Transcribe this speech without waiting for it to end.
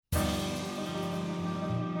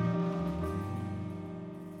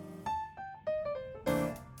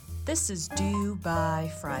This is Due by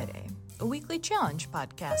Friday, a weekly challenge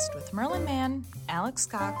podcast with Merlin Mann, Alex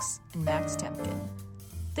Cox, and Max Temkin.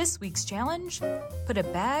 This week's challenge, put a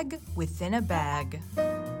bag within a bag.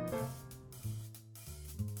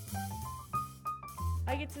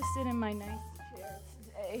 I get to sit in my nice chair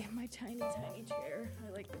today, my tiny chair.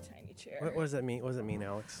 I like the tiny chair. What does that mean? What does it mean,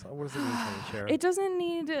 Alex? What does it mean, tiny chair? It doesn't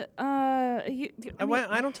need.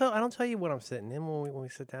 I don't tell you what I'm sitting in when we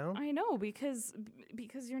sit down. I know because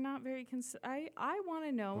you're not very. I want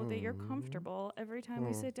to know that you're comfortable every time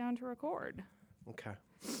we sit down to record. Okay.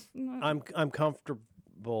 I'm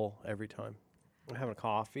comfortable every time. I'm having a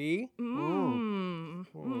coffee.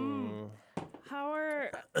 How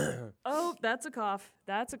are? Oh, that's a cough.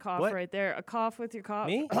 That's a cough What? right there. A cough with your cough.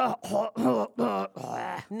 Me?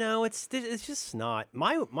 No, it's just snot.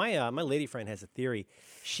 My lady friend has a theory.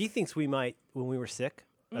 She thinks we might, when we were sick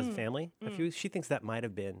as a family, she thinks that might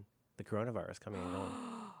have been the coronavirus coming and going.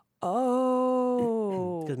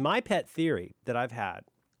 Oh. Because my pet theory that I've had,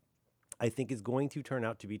 I think is going to turn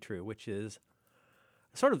out to be true, which is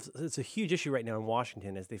it's a huge issue right now in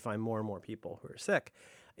Washington as they find more and more people who are sick,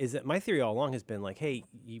 is that my theory all along has been like, hey,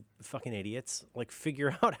 you fucking idiots, like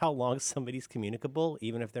figure out how long somebody's communicable,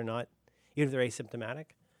 even if they're asymptomatic.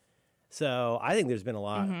 So I think there's been a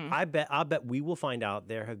lot. I'll bet we will find out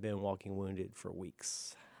there have been walking wounded for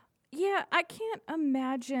weeks. Yeah, I can't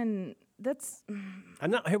imagine. What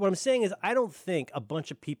I'm saying is I don't think a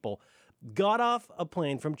bunch of people got off a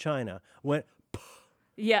plane from China, went,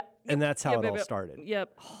 Yeah, and that's how it all yep. started.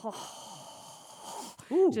 Yep.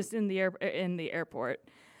 Just in the airport.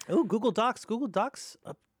 Oh, Google Docs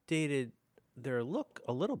updated their look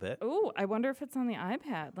a little bit. Oh, I wonder if it's on the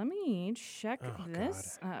iPad. Let me check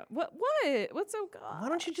this. What? What's so god? Why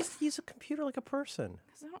don't you just use a computer like a person?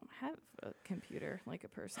 Because I don't have a computer like a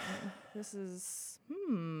person. This is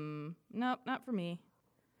nope, not for me.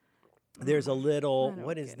 There's a little, I don't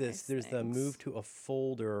what is get this? nice There's the things. move to a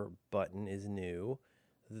folder button is new.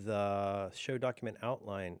 The show document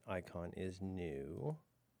outline icon is new.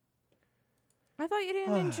 I thought you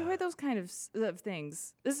didn't enjoy those kind of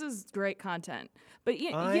things. This is great content. But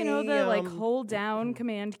you know the like hold down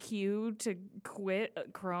Command Q to quit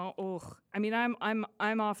Chrome. Ugh. I mean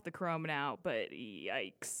I'm off the Chrome now, but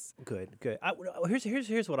yikes. Good.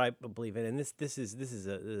 Here's what I believe in, and this is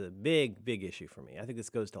a big issue for me. I think this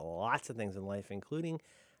goes to lots of things in life, including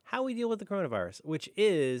how we deal with the coronavirus, which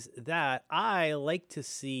is that I like to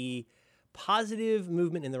see positive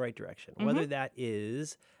movement in the right direction, whether that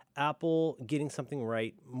is Apple getting something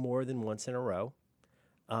right more than once in a row.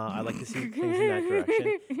 I like to see things in that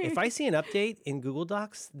direction. If I see an update in Google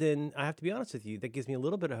Docs, then I have to be honest with you, that gives me a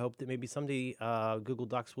little bit of hope that maybe someday Google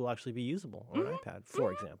Docs will actually be usable on an iPad,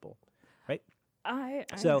 for example, right? I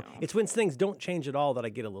So know. it's when things don't change at all that I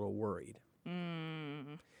get a little worried.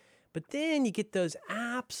 But then you get those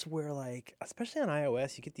apps where, like, especially on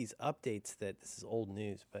iOS, you get these updates that, this is old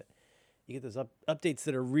news, but you get those updates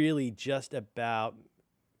that are really just about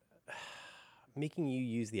making you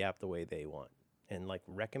use the app the way they want and, like,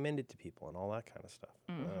 recommend it to people and all that kind of stuff.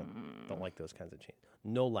 Don't like those kinds of changes.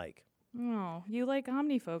 No like. Oh, you like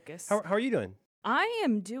OmniFocus. How are you doing? I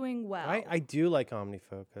am doing well. I do like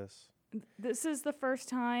OmniFocus. This is the first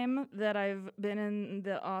time that I've been in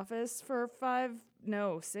the office for 6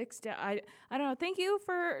 days. I don't know. Thank you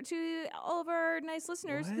to all of our nice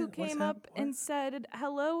listeners who What's came up and said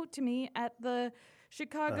hello to me at the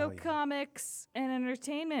Chicago Comics and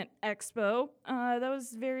Entertainment Expo. That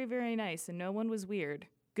was very, very nice, and no one was weird.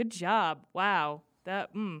 Good job. Wow. That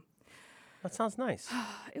sounds nice.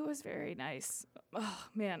 it was very nice. Oh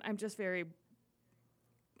man, I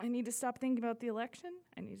need to stop thinking about the election.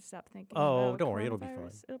 I need to stop thinking about don't worry, it'll be fine.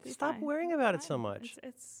 coronavirus. It'll be Stop fine. worrying about it so much.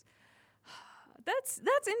 It's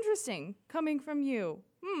that's interesting coming from you.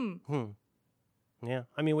 Yeah.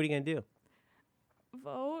 I mean, what are you going to do?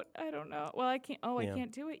 Vote? I don't know. Well, I can't. Oh, I Yeah.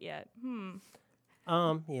 can't do it yet. Yeah.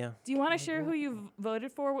 Do you want to share who you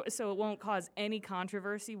voted for so it won't cause any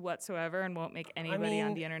controversy whatsoever and won't make anybody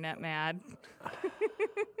on the internet mad?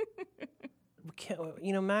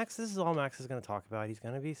 Max, this is all Max is going to talk about. He's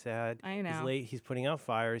going to be sad. I know. He's late. He's putting out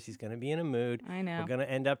fires. He's going to be in a mood. I know. We're going to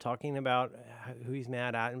end up talking about who he's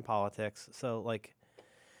mad at in politics. So, like,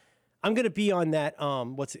 I'm going to be on that.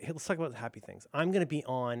 Let's talk about the happy things. I'm going to be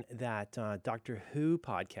on that Doctor Who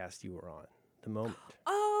podcast you were on, The Moment.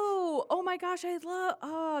 Oh my gosh,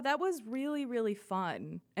 that was really, really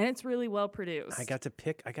fun. And it's really well produced. I got to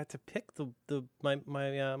pick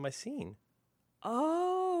my scene.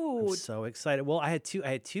 Oh. I'm so excited. Well, I had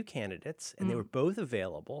two candidates, and they were both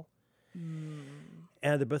available. And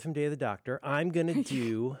they're both from Day of the Doctor. I'm going to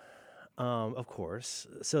do Of course.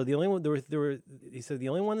 So the only one he said the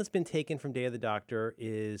only one that's been taken from Day of the Doctor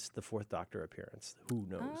is the Fourth Doctor appearance. Who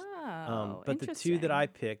knows? But the two that I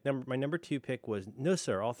picked, my number 2 pick was no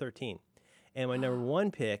sir, all 13. And my number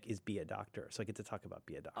 1 pick is Be a Doctor. So I get to talk about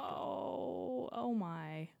Be a Doctor. Oh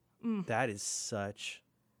my. That is such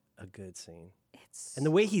a good scene. And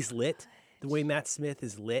the way he's lit, the way Matt Smith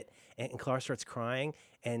is lit, and Clara starts crying,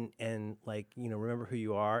 and like, you know, remember who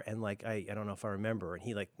you are, and like I don't know if I remember, and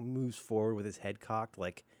he like moves forward with his head cocked,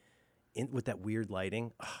 like with that weird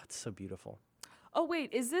lighting. Oh, it's so beautiful. Oh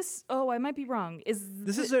wait, is this? Oh, I might be wrong.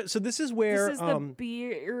 This is where this is the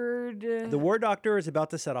beard. The War Doctor is about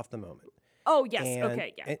to set off the moment. Oh yes,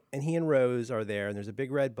 okay, yeah. And he and Rose are there, and there's a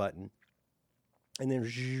big red button, and then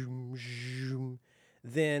zoom, zoom.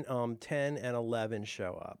 Then 10 and 11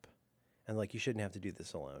 show up. And like, you shouldn't have to do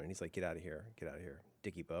this alone. And he's like, get out of here,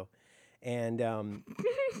 Dickie Bo. And and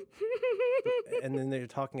then they're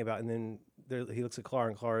talking about, and then he looks at Clara,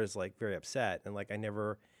 and Clara is like very upset. And like, I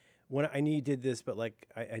knew you did this, but like,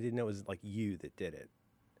 I didn't know it was like you that did it.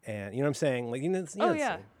 And you know what I'm saying? Like,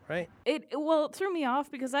 yeah. Right? It threw me off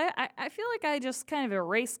because I feel like I just kind of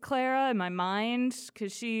erased Clara in my mind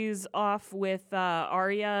because she's off with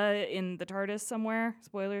Arya in the TARDIS somewhere.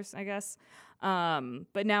 Spoilers, I guess.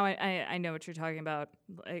 But now I know what you're talking about.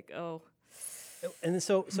 Like, oh. And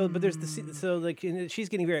but there's she's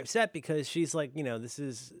getting very upset because she's like, you know, this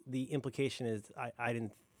is the implication is I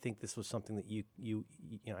didn't think this was something that you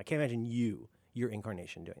know, I can't imagine your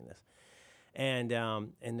incarnation doing this. And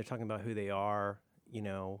they're talking about who they are, you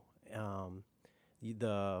know, what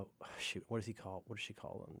does she call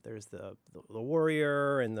them? There's the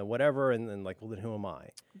warrior and the whatever, and then like, well, then who am I?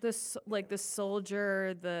 The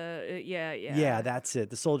soldier, yeah. Yeah, that's it.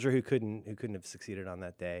 The soldier who couldn't have succeeded on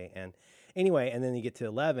that day. And anyway, and then you get to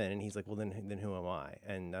 11, and he's like, well, then who am I?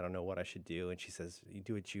 And I don't know what I should do. And she says, you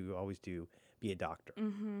do what you always do. Be a doctor.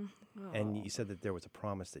 Mm-hmm. Oh. And you said that there was a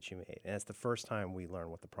promise that you made, and that's the first time we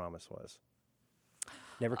learned what the promise was.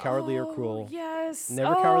 Never cowardly or cruel. Yes.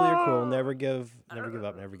 Never cowardly or cruel. Never give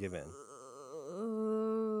up. Never give in.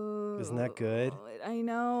 Isn't that good? I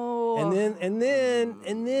know. And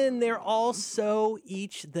then they're all so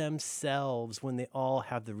each themselves when they all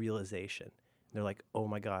have the realization. They're like, oh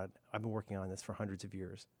my God, I've been working on this for hundreds of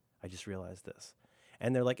years. I just realized this.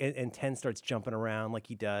 And they're like, and 10 starts jumping around like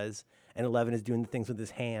he does, and 11 is doing the things with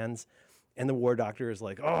his hands, and the War Doctor is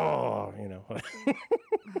like, oh, you know.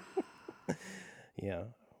 Yeah.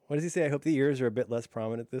 What does he say? I hope the ears are a bit less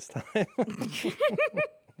prominent this time. And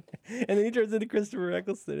then he turns into Christopher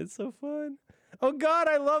Eccleston. It's so fun. Oh, God,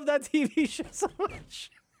 I love that TV show so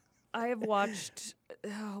much. I've watched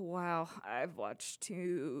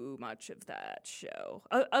too much of that show.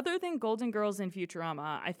 Other than Golden Girls and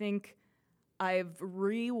Futurama, I think I've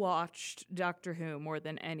rewatched Doctor Who more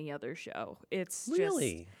than any other show. It's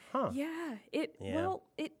really? Huh. Yeah. Well,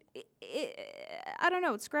 I don't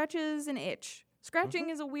know. It scratches an itch. Scratching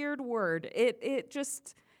is a weird word. It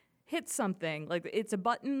just hits something. Like, it's a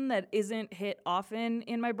button that isn't hit often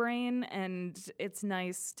in my brain, and it's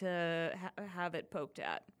nice to have it poked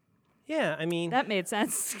at. Yeah, I mean... That made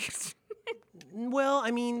sense. Well, I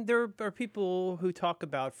mean, there are people who talk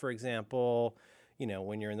about, for example, you know,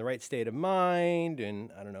 when you're in the right state of mind,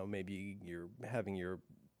 and, I don't know, maybe you're having your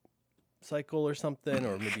cycle or something,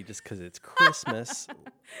 or maybe just because it's Christmas.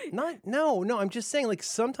 No, I'm just saying, like,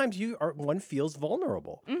 sometimes one feels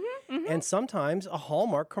vulnerable. Mm-hmm, mm-hmm. And sometimes a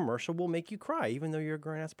Hallmark commercial will make you cry, even though you're a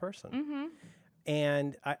grown-ass person. Mm-hmm.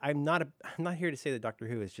 And I'm not here to say that Doctor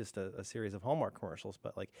Who is just a series of Hallmark commercials,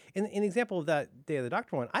 but like in the example of that Day of the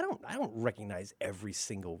Doctor one, I don't recognize every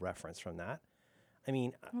single reference from that. I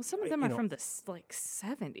mean, well, some of them are from the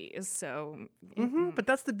 70s, so. Mm-hmm, but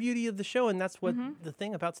that's the beauty of the show, and that's what the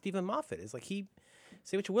thing about Stephen Moffat is. Like,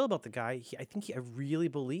 say what you will about the guy, I really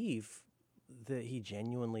believe that he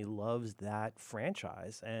genuinely loves that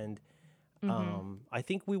franchise, and I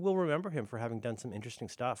think we will remember him for having done some interesting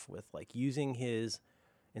stuff with like using his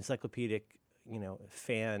encyclopedic,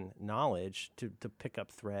 fan knowledge to pick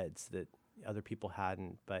up threads that other people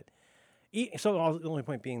hadn't, but. So the only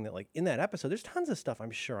point being that, like, in that episode, there's tons of stuff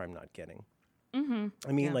I'm sure I'm not getting. Mm-hmm.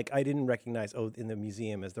 I mean, like, I didn't recognize, in the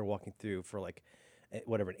museum as they're walking through for, like,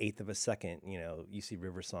 whatever, an eighth of a second, you see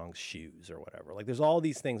River Song's shoes or whatever. Like, there's all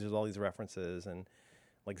these things, there's all these references, and,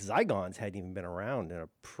 like, Zygons hadn't even been around in a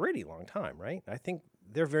pretty long time, right? I think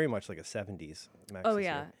they're very much like a 70s. Max is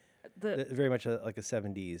here. Very much like a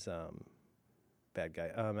 70s bad guy.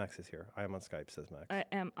 Max is here. I am on Skype, says Max. I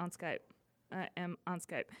am on Skype.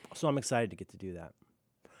 So I'm excited to get to do that.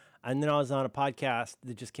 And then I was on a podcast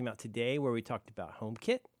that just came out today where we talked about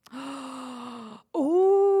HomeKit.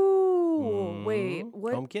 Ooh, Wait,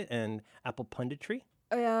 what? HomeKit and Apple Punditry.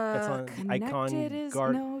 That's on Connected is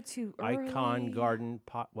no too early. Icon Garden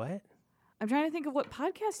what? I'm trying to think of what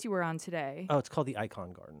podcast you were on today. Oh, it's called the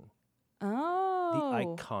Icon Garden. Oh. The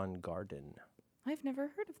Icon Garden. I've never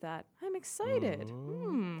heard of that. I'm excited.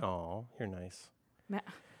 Oh, you're nice.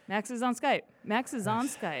 Max is on Skype. Max is on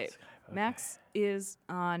Skype. Okay. Max is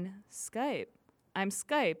on Skype. I'm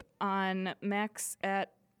Skype on Max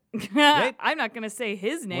at... I'm not going to say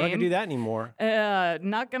his name. We're not going to do that anymore.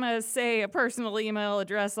 Not going to say a personal email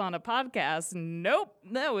address on a podcast. Nope.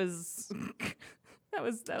 That was... That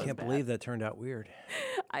was Can't believe that turned out weird.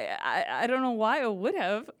 I don't know why I would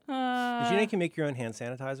have. Did you know you can make your own hand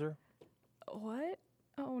sanitizer? What?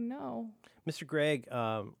 Oh, no. Mr. Greg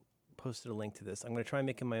posted a link to this. I'm going to try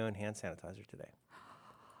making my own hand sanitizer today.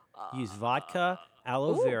 Use vodka,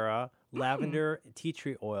 aloe vera, lavender, tea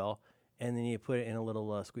tree oil, and then you put it in a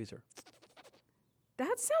little squeezer.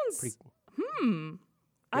 That sounds...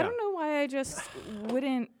 I don't know why I just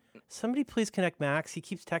wouldn't... Somebody please connect Max. He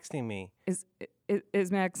keeps texting me.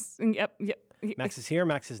 Is Max... Yep. Max is here.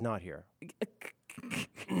 Max is not here.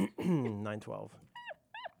 9:12.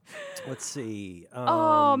 Let's see.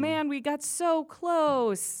 Oh, man, we got so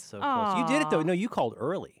close. So close. You did it, though. No, you called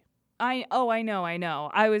early. I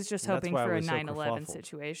know. I was just hoping for a 9/11 so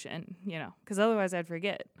situation, because otherwise I'd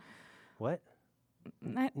forget. What?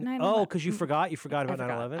 9/11. Oh, because you forgot? You forgot about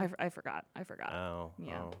 9/11? I forgot. Oh.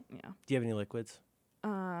 Yeah. Oh. Do you have any liquids?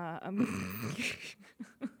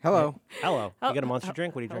 Hello. Hello. You got a Monster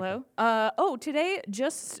drink? What are you drinking? Hello. Today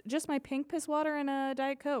just my pink piss water and a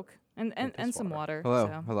Diet Coke and some water. Hello.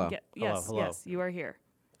 So Hello. Yes. Hello. Yes. You are here.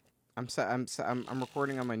 I'm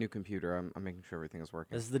recording on my new computer. I'm making sure everything is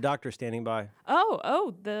working. This is the doctor standing by.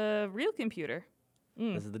 Oh, the real computer.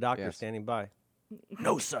 This is the doctor standing by.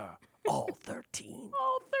 No, sir. All 13.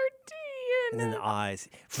 All 13. And then the eyes.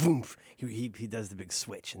 Vroom, he does the big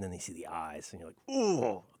switch, and then they see the eyes, and you're like,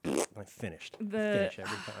 ooh. I finished. Finish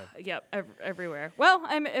every time. Yep, everywhere. Well,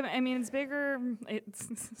 I mean, it's bigger.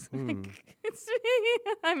 It's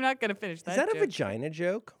I'm not gonna finish that. Is that joke. a vagina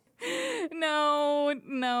joke? No.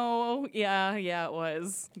 Yeah, it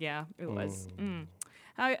was. Yeah, it was.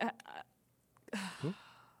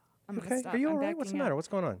 I'm okay. stop. Are you I'm all right? What's the matter? What's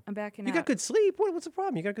going on? I'm backing You out. got good sleep. What's the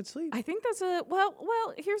problem? You got good sleep. I think that's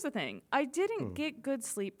well, here's the thing. I didn't get good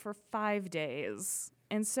sleep for 5 days.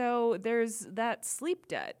 And so there's that sleep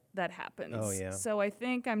debt that happens. Oh, yeah. So I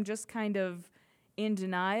think I'm just kind of in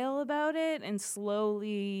denial about it and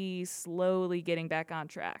slowly getting back on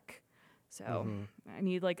track. So I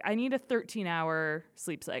need a 13-hour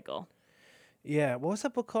sleep cycle. Yeah. What was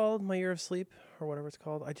that book called? My Year of Sleep or whatever it's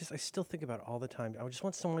called? I still think about it all the time. I just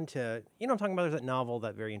want someone to, I'm talking about. There's that novel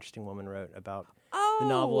that very interesting woman wrote about. The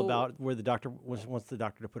novel about where the doctor wants the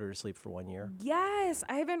doctor to put her to sleep for 1 year. Yes,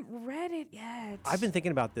 I haven't read it yet. I've been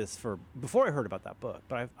thinking about this before I heard about that book,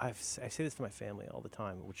 but I say this to my family all the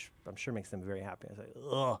time, which I'm sure makes them very happy. I say,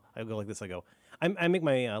 ugh. I go like this. I make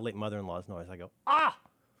my late mother-in-law's noise. I go, ah.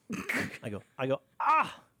 I go,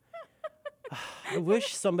 ah. I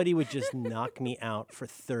wish somebody would just knock me out for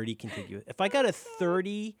 30 contiguous. If I got a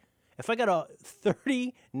 30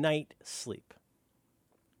 night sleep.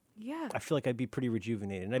 Yeah. I feel like I'd be pretty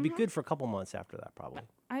rejuvenated, and I'd be good for a couple months after that, probably.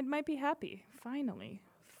 I might be happy. Finally.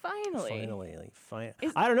 I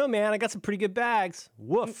don't know, man. I got some pretty good bags.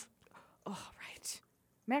 Woof. Oh, right.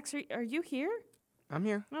 Max, are you here? I'm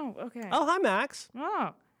here. Oh, okay. Oh, hi, Max.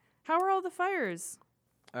 Oh, how are all the fires?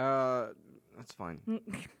 That's fine.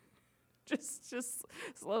 just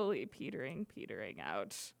slowly petering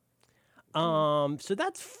out. So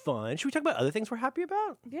that's fun. Should we talk about other things we're happy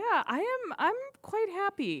about? Yeah, I'm quite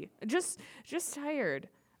happy. Just tired.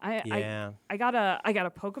 I got a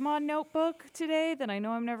Pokemon notebook today that I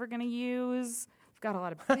know I'm never gonna use. I've got a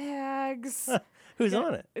lot of bags. Who's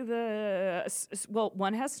on it?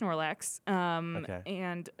 One has Snorlax, Okay.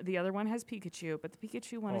 and the other one has Pikachu, but the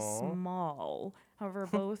Pikachu one is small. However,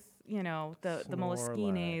 both the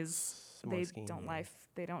Moleskines,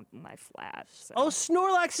 they don't lie flat. So. Oh,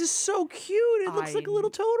 Snorlax is so cute. It looks like a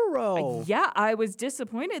little Totoro. Yeah, I was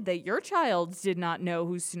disappointed that your child did not know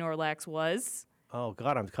who Snorlax was. Oh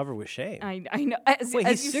God, I'm covered with shame. I know. Wait,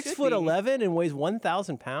 he's 6'11" and weighs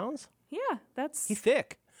 1,000 pounds. Yeah, he's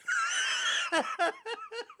thick.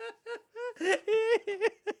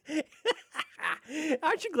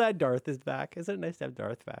 Aren't you glad Darth is back? Isn't it nice to have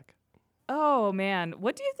Darth back? Oh man,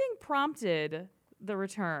 what do you think prompted the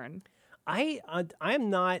return? I am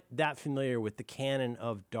not that familiar with the canon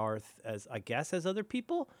of Darth as other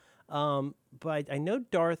people, but I know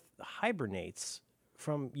Darth hibernates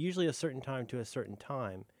from usually a certain time to a certain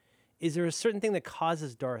time. Is there a certain thing that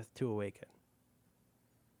causes Darth to awaken?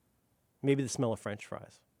 Maybe the smell of French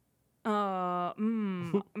fries.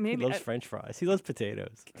 Maybe He loves French fries. He loves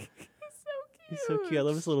potatoes. He's so cute. I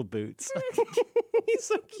love his little boots. He's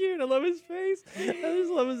so cute. I love his face. I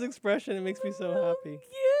just love his expression. It makes me so happy.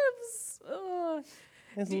 Gibbs.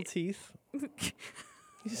 His little teeth.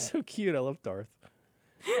 He's so cute. I love Darth.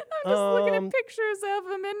 I'm just looking at pictures of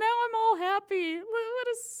him, and now I'm all happy. What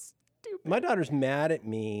a stupid. My daughter's mad at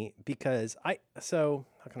me because so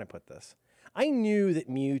how can I put this? I knew that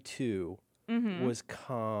Mewtwo was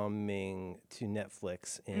coming to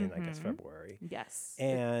Netflix in, I guess, February. Yes.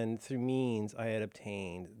 And through means, I had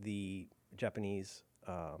obtained the Japanese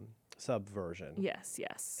sub version. Yes,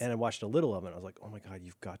 yes. And I watched a little of it. And I was like, oh my God,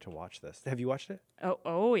 you've got to watch this. Have you watched it?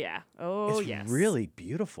 Oh yeah. Oh, it's yes. really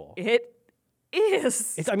beautiful. It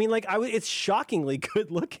is. It's shockingly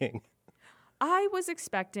good looking. I was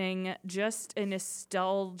expecting just a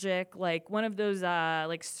nostalgic, like one of those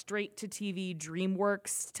like straight to TV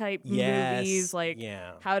DreamWorks type movies, like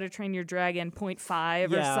How to Train Your Dragon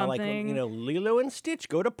 0.5 or something. Like, Lilo and Stitch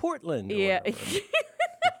go to Portland. Yeah.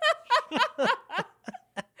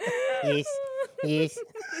 Yes.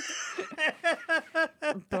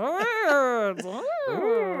 Birds.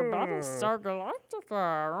 Battlestar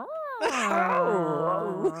Galactica.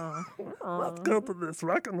 Let's go to this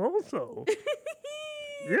rock and roll show.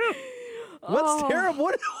 Yeah. What's terrible?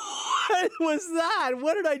 What was that?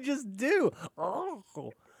 What did I just do? Oh.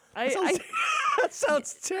 That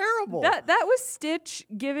sounds terrible. That was Stitch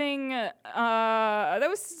giving. a Say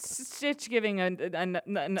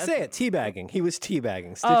it. Teabagging. He was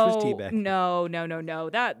teabagging. Stitch was teabagging. No.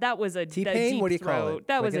 That was a T-Pain? deep What do you throat. call it?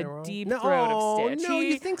 That Am I was getting it a wrong? deep No, throat of Stitch. No,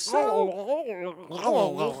 you think so?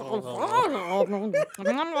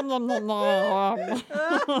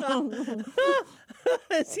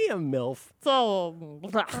 Is he a MILF?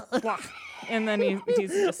 And then he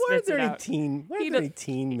just Why are spits there it any out. teen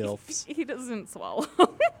MILFs? He doesn't swallow.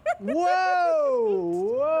 Whoa!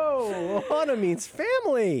 Ohana means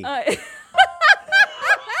family.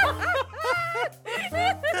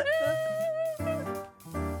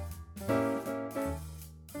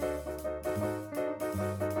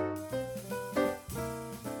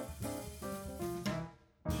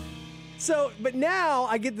 So, but now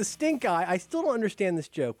I get the stink eye. I still don't understand this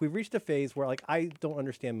joke. We've reached a phase where, like, I don't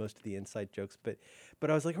understand most of the inside jokes, but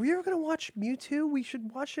I was like, are you ever going to watch Mewtwo? We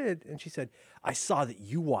should watch it. And she said, I saw that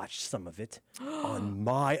you watched some of it on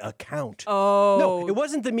my account. Oh. No, it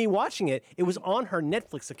wasn't the me watching it. It was on her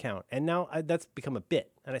Netflix account. And now that's become a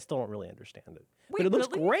bit, and I still don't really understand it. But Wait, it looks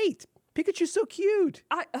really? great. Pikachu's so cute.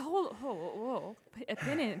 Whoa.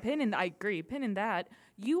 Pin in, I agree. Pin in that.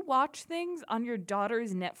 You watch things on your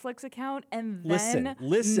daughter's Netflix account and then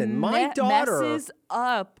Listen. My daughter messes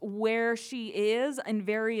up where she is in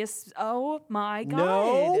various. Oh my God.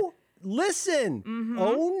 No. Listen.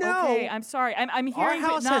 Oh no. Okay, I'm sorry. I'm Our hearing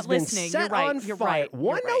house but not has been listening. set You're right. on You're fire. right.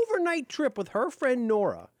 One You're right. overnight trip with her friend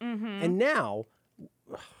Nora, and now,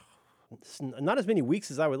 not as many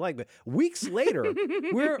weeks as I would like, but weeks later,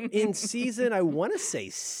 we're in season, I want to say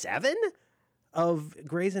 7 of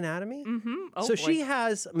Grey's Anatomy. Oh, So boy. she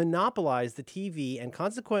has monopolized the TV and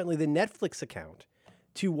consequently the Netflix account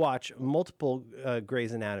to watch multiple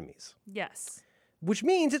Grey's Anatomies, Yes. which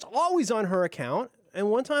means it's always on her account. And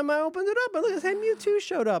one time I opened it up and look, Mewtwo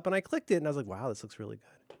showed up, and I clicked it, and I was like, "Wow, this looks really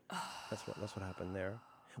good." That's what happened there.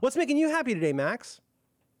 What's making you happy today, Max?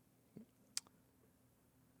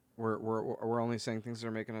 We're only saying things that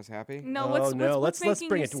are making us happy. No. Let's What's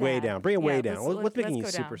bring making it you way sad? down. Bring it way Yeah, down. What's let's making you go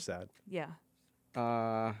super down. sad? Yeah.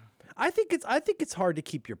 I think it's hard to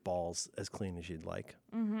keep your balls as clean as you'd like.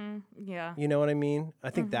 Yeah. You know what I mean? I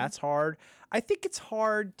think that's hard. I think it's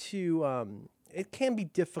hard to. It can be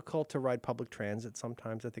difficult to ride public transit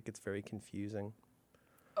sometimes. I think it's very confusing.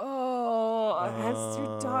 Oh, has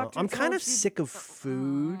your doctor I'm kind told of you- sick of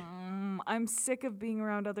food. I'm sick of being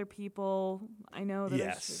around other people. I know that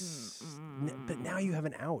Yes. But now you have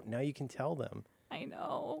an out. Now you can tell them. I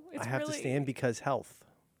know. It's I have really, to stand because health.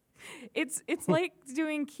 It's like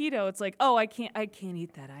doing keto. It's like, oh, I can't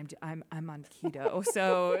eat that. I'm on keto.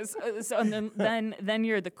 So and then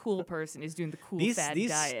you're the cool person who's doing the cool fad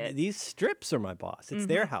diet. These strips are my boss. It's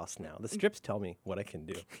their house now. The strips tell me what I can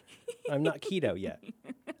do. I'm not keto yet.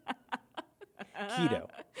 Keto.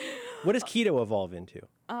 What does keto evolve into?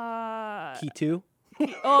 Keto?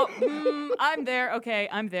 I'm there. Okay,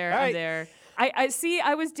 I'm there. All I'm right. there. I see.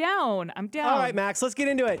 I was down. I'm down. All right, Max, let's get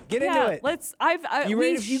into it. Get Yeah, into it. let's. You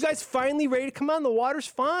ready? You guys finally ready to come on? The water's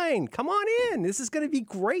fine. Come on in. This is going to be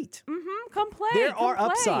great. come play. There come are play.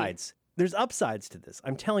 upsides. There's upsides to this.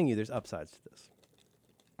 I'm telling you, there's upsides to this.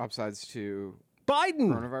 Upsides to Biden.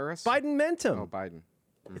 coronavirus. Biden-mentum. Oh, Biden.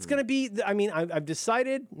 It's going to be, I mean, I've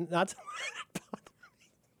decided not to.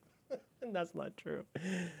 And that's not true.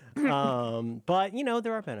 But, you know,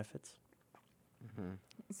 there are benefits.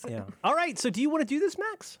 Yeah. All right. So do you want to do this,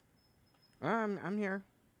 Max? I'm here.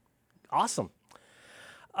 Awesome.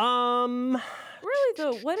 Really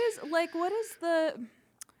though, what is the?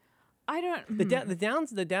 I don't.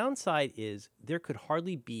 The downside is there could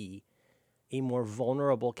hardly be a more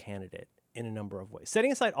vulnerable candidate in a number of ways.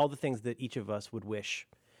 Setting aside all the things that each of us would wish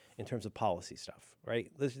in terms of policy stuff,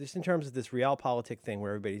 right? Just in terms of this realpolitik thing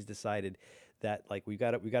where everybody's decided that like we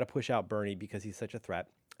got to push out Bernie because he's such a threat,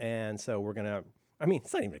 and so we're gonna. I mean,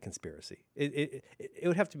 it's not even a conspiracy. It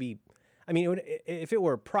would have to be. I mean, if it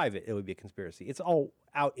were private, it would be a conspiracy. It's all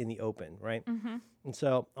out in the open, right? Mm-hmm. And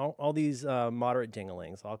so all these moderate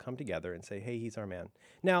dinglings all come together and say, hey, he's our man.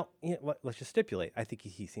 Now, you know, let's just stipulate. I think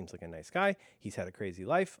he seems like a nice guy. He's had a crazy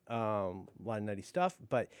life, a lot of nutty stuff,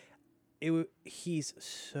 but he's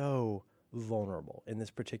so vulnerable in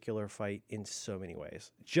this particular fight in so many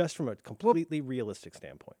ways, just from a completely realistic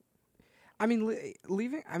standpoint. I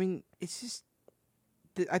mean, it's just.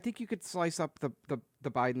 I think you could slice up the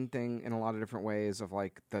Biden thing in a lot of different ways of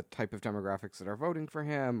like the type of demographics that are voting for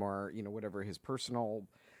him or, you know, whatever his personal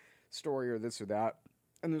story or this or that.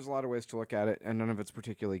 And there's a lot of ways to look at it and none of it's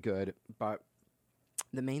particularly good. But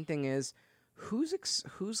the main thing is who's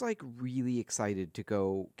like really excited to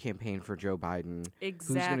go campaign for Joe Biden?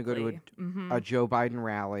 Exactly. Who's going to go to a Joe Biden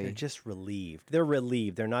rally? They're just relieved. They're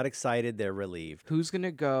relieved. They're not excited. They're relieved. Who's going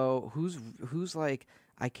to go? Who's like,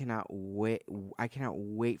 I cannot wait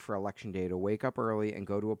for Election Day to wake up early and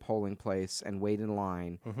go to a polling place and wait in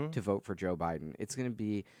line to vote for Joe Biden. It's going to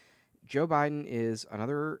be Joe Biden is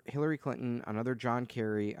another Hillary Clinton, another John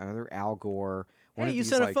Kerry, another Al Gore. Hey, you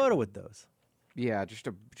sent a photo with those. Yeah, just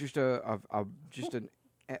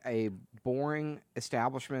a boring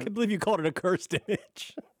establishment. I can't believe you called it a cursed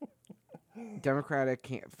image.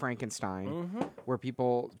 Democratic Frankenstein, where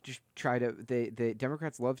people just try to. The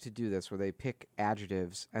Democrats love to do this, where they pick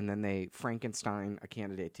adjectives and then they Frankenstein a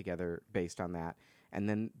candidate together based on that, and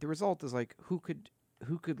then the result is like who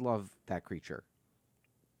could love that creature?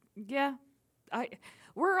 Yeah,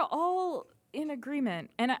 we're all in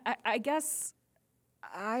agreement, and I guess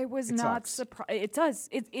I was not surprised. It does.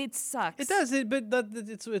 It sucks. It does. But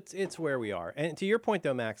it's where we are. And to your point,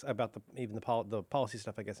 though, Max, about the policy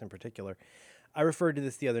stuff, I guess in particular, I referred to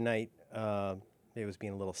this the other night. It was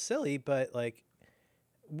being a little silly, but like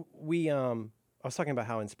I was talking about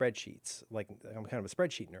how in spreadsheets, like I'm kind of a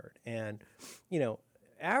spreadsheet nerd, and you know,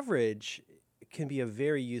 average can be a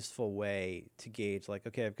very useful way to gauge. Like,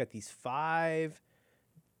 okay, I've got these 5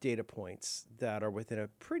 data points that are within a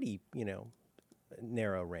pretty, you know,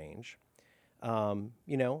 narrow range. You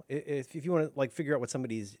know, if you want to like figure out what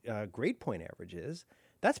somebody's grade point average is,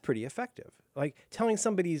 that's pretty effective. Like telling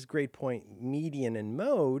somebody's grade point median and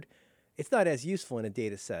mode, it's not as useful in a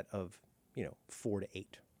data set of, you know, 4 to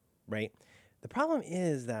 8, right? The problem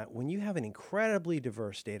is that when you have an incredibly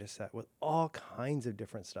diverse data set with all kinds of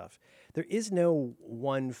different stuff, there is no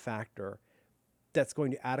one factor that's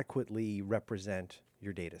going to adequately represent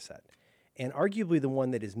your data set. And arguably the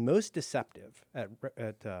one that is most deceptive at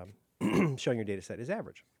showing your data set is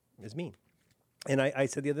average, is mean. And I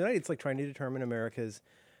said the other night, it's like trying to determine America's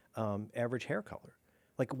average hair color.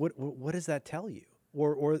 Like, what does that tell you?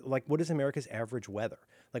 Or like, what is America's average weather?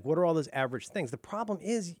 Like, what are all those average things? The problem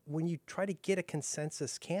is when you try to get a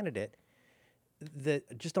consensus candidate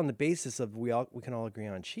that just on the basis of we can all agree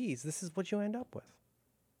on cheese, this is what you end up with.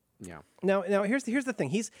 Yeah. Now here's the thing.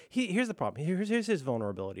 Here's the problem. Here's his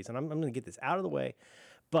vulnerabilities, and I'm going to get this out of the way.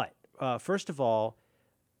 But first of all,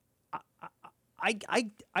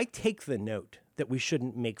 I take the note that we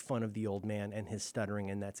shouldn't make fun of the old man and his stuttering,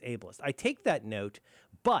 and that's ableist. I take that note,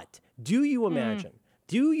 but do you imagine?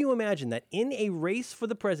 Do you imagine that in a race for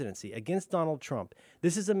the presidency against Donald Trump,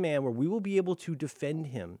 this is a man where we will be able to defend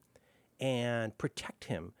him and protect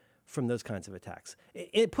him from those kinds of attacks?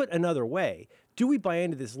 It put another way, do we buy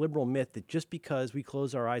into this liberal myth that just because we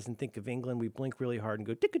close our eyes and think of England, we blink really hard and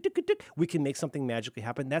go tick, tick, tick, we can make something magically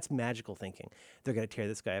happen? That's magical thinking. They're going to tear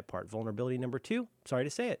this guy apart. Vulnerability number 2, sorry to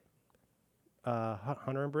say it,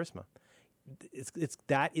 Hunter and Burisma.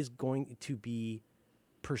 That is going to be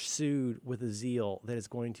pursued with a zeal that is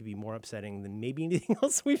going to be more upsetting than maybe anything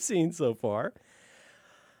else we've seen so far.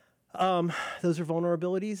 Those are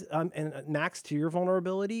vulnerabilities. And Max, to your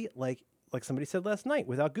vulnerability, like somebody said last night,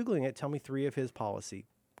 without Googling it, tell me 3 of his policy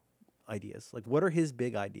ideas. Like, what are his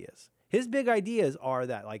big ideas? His big ideas are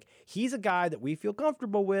that, like, he's a guy that we feel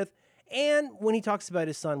comfortable with, and when he talks about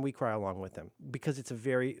his son, we cry along with him because it's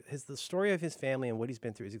the story of his family and what he's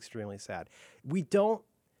been through is extremely sad.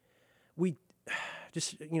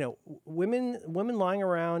 just women lying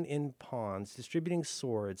around in ponds distributing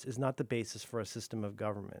swords is not the basis for a system of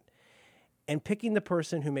government. And picking the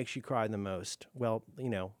person who makes you cry the most, well,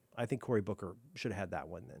 I think Cory Booker should have had that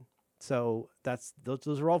one then. So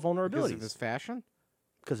those are all vulnerabilities. Because of his fashion?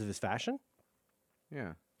 Because of his fashion?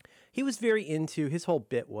 Yeah. He was very into, his whole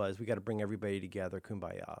bit was, we got to bring everybody together,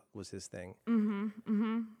 kumbaya was his thing.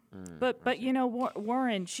 But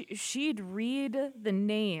Warren, she'd read the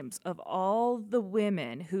names of all the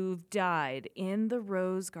women who've died in the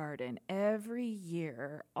Rose Garden every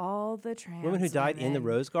year, all the trans Women who died in the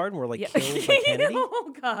women. Rose Garden were killed by Kennedy?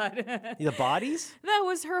 Oh, God. The bodies? That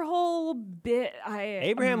was her whole bit.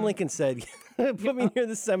 Abraham Lincoln said, put me near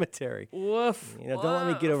the cemetery. Woof. Don't let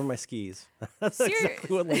me get over my skis. That's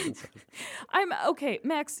exactly what Lincoln said. Okay,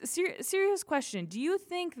 Max, serious question. Do you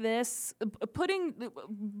think this, putting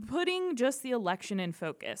just the election in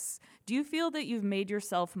focus, do you feel that you've made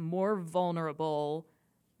yourself more vulnerable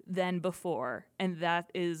than before, and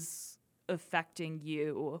that is affecting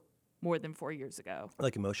you more than 4 years ago?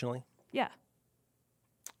 Like emotionally? Yeah.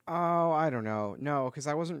 Oh, I don't know. No, because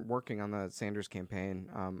I wasn't working on the Sanders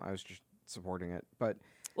campaign. I was just supporting it. But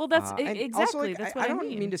well, that's and exactly. Also, that's what I don't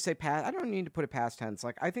mean. mean to say I don't mean to put it past tense.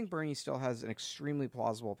 I think Bernie still has an extremely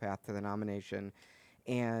plausible path to the nomination.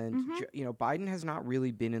 And Biden has not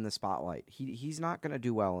really been in the spotlight. He's not going to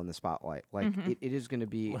do well in the spotlight. It is going to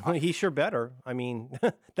be. Well, he sure better. I mean,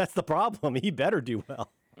 that's the problem. He better do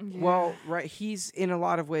well. Yeah. Well, right. He's in a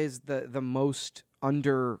lot of ways the most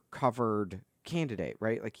undercovered candidate,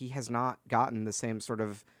 right? He has not gotten the same sort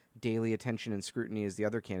of daily attention and scrutiny as the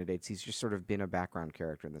other candidates. He's just sort of been a background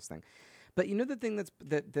character in this thing. But the thing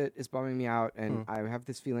that is bumming me out, and I have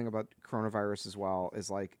this feeling about coronavirus as well,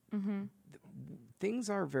 is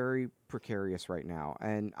things are very precarious right now.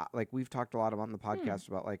 And we've talked a lot about on the podcast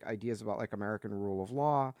about ideas about American rule of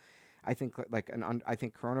law. I think I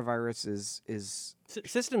think coronavirus is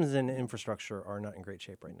systems and infrastructure are not in great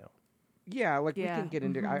shape right now. Yeah, we can get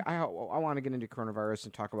into. I want to get into coronavirus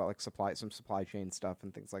and talk about some supply chain stuff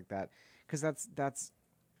and things like that, because that's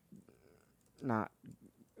not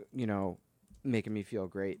making me feel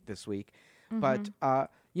great this week. But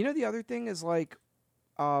the other thing is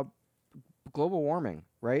global warming,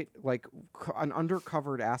 right? An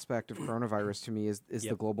undercovered aspect of coronavirus to me is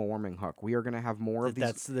the global warming hook. We are going to have more of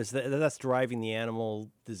these. That's driving the animal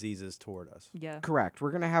diseases toward us. Yeah, correct.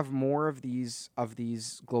 We're going to have more of these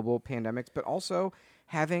global pandemics, but also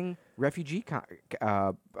having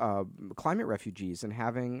climate refugees and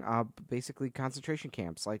having basically concentration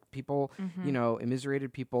camps, people,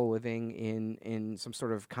 immiserated people living in some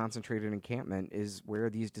sort of concentrated encampment is where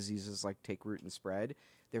these diseases take root and spread.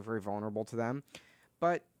 They're very vulnerable to them.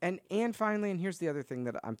 But and finally, and here's the other thing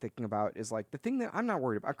that I'm thinking about is the thing that I'm not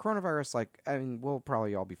worried about. Coronavirus, we'll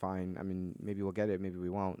probably all be fine. I mean, maybe we'll get it, maybe we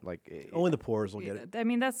won't. Only the poor's will get it. I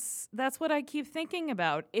mean, that's what I keep thinking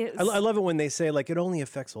about. I love it when they say it only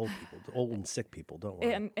affects old people, old and sick people. Don't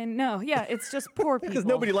worry. And no, yeah, it's just poor people. Because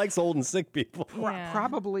nobody likes old and sick people. Yeah.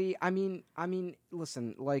 Probably. I mean,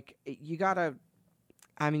 listen, you gotta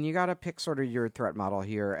pick sort of your threat model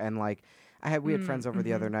here, and we had friends over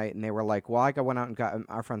the other night, and they were like, well, I went out and got,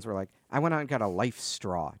 our friends were like, I went out and got a life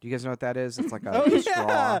straw. Do you guys know what that is? It's like a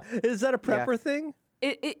straw. Is that a prepper thing?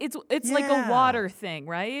 It's like a water thing,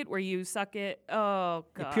 right? Where you suck it. Oh,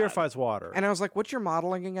 God. It purifies water. And I was like, what you're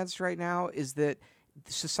modeling against right now is that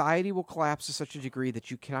society will collapse to such a degree that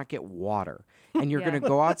you cannot get water. And you're going to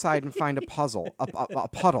go outside and find a puddle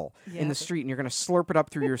in the street, and you're going to slurp it up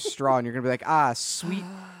through your straw, and you're going to be like, sweet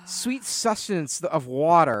sustenance of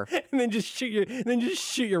water. And then just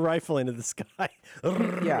shoot your rifle into the sky.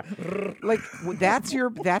 Yeah.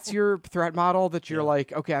 That's your threat model that you're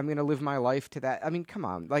okay, I'm going to live my life to that. I mean, come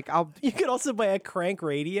on. You could also buy a crank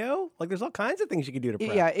radio. There's all kinds of things you can do to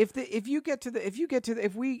prep. Yeah, if we get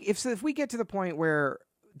to the point where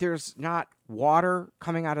there's not water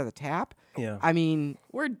coming out of the tap, I mean,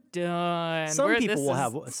 we're done. Some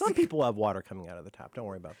people have water coming out of the tap. Don't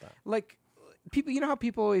worry about that. People, how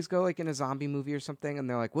people always go in a zombie movie or something, and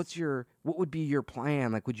they're like, what would be your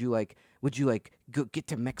plan? Would you go get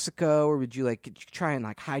to Mexico, or would you try and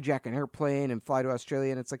hijack an airplane and fly to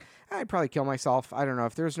Australia? And it's I'd probably kill myself. I don't know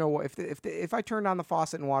if I turned on the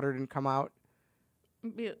faucet and water didn't come out.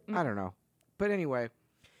 I don't know, but anyway.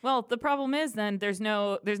 Well, the problem is then there's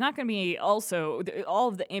not going to be also all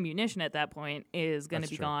of the ammunition at that point is going to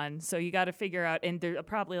be gone. So you got to figure out, and there's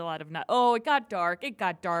probably a lot of it got dark.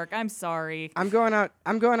 I'm sorry. I'm going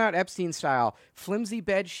out Epstein style. Flimsy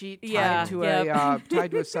bed sheet tied to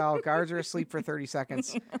a cell. Guards are asleep for 30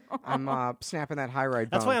 seconds. I'm snapping that high ride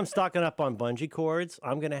bone. That's why I'm stocking up on bungee cords.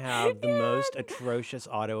 I'm going to have the most atrocious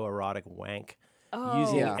autoerotic wank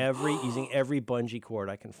using every bungee cord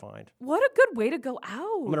I can find. What a good way to go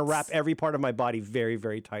out. I'm going to wrap every part of my body very,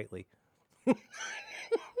 very tightly.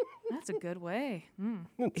 That's a good way.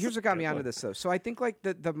 Here's what got me onto this, though. So I think, like,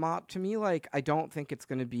 the mob, to me, like, I don't think it's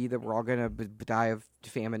going to be that we're all going to die of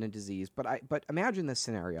famine and disease. But imagine this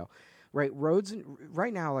scenario, right?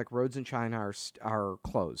 Right now, like, roads in China are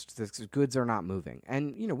closed. The goods are not moving.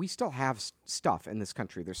 And, you know, we still have stuff in this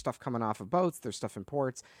country. There's stuff coming off of boats. There's stuff in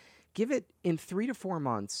ports. Give it in 3 to 4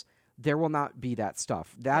 months, there will not be that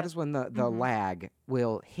stuff. That is when the lag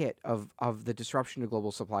will hit of the disruption to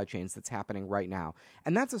global supply chains that's happening right now.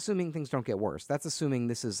 And that's assuming things don't get worse. That's assuming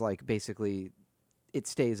this is like basically it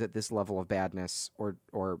stays at this level of badness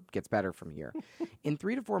or gets better from here. In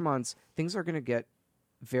 3 to 4 months, things are going to get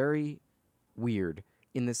very weird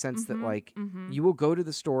in the sense that, like, you will go to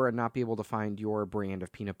the store and not be able to find your brand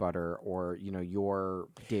of peanut butter or, you know, your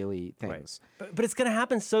daily things. Right. But it's going to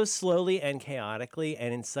happen so slowly and chaotically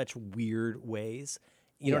and in such weird ways.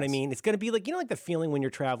 You know what I mean? It's going to be like, you know, like the feeling when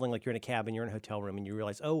you're traveling, like you're in a cabin, you're in a hotel room, and you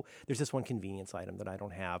realize, oh, there's this one convenience item that I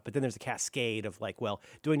don't have. But then there's a cascade of like, well,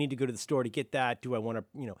 do I need to go to the store to get that? Do I want to,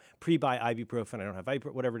 you know, pre-buy ibuprofen? I don't have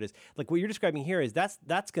ibuprofen, whatever it is. Like what you're describing here is that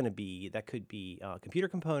could be computer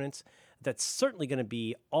components. That's certainly going to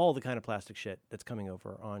be all the kind of plastic shit that's coming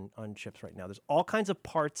over on ships right now. There's all kinds of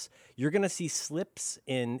parts. You're going to see slips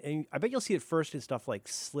and I bet you'll see it first in stuff like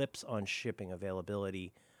slips on shipping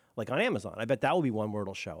availability, like on Amazon. I bet that will be one where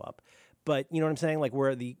it'll show up. But you know what I'm saying? Like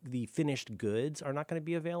where the finished goods are not going to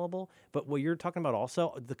be available. But what you're talking about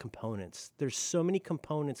also, the components. There's so many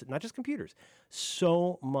components, not just computers.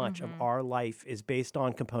 So much of our life is based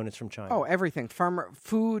on components from China. Oh, everything.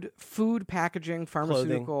 Food packaging,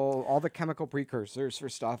 pharmaceutical, clothing. all the chemical precursors for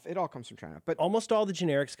stuff. It all comes from China. But almost all the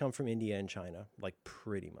generics come from India and China, like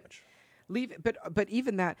pretty much. But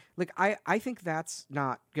even that, like I think that's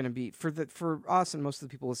not going to be for us and most of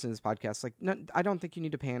the people listening to this podcast. Like, no, I don't think you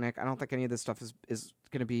need to panic. I don't think any of this stuff is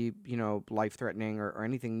going to be, you know, life threatening or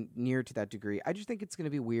anything near to that degree. I just think it's going to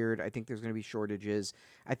be weird. I think there's going to be shortages.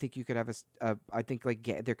 I think you could have I think like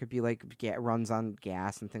there could be like runs on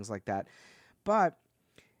gas and things like that. But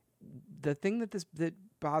the thing that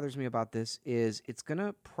bothers me about this is it's going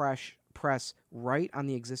to press right on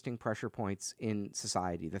the existing pressure points in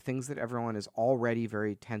society, the things that everyone is already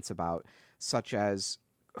very tense about, such as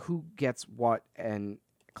who gets what and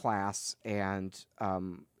class and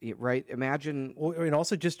right. Imagine, and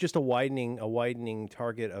also just a widening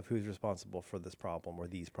target of who's responsible for this problem or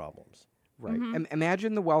these problems. Right.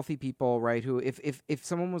 Imagine the wealthy people, right? Who, if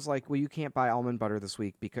someone was like, "Well, you can't buy almond butter this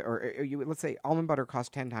week because," or let's say almond butter costs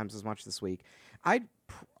 10 times as much this week,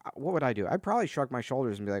 what would I do? I'd probably shrug my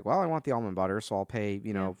shoulders and be like, "Well, I want the almond butter, so I'll pay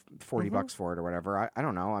 $40 for it or whatever." I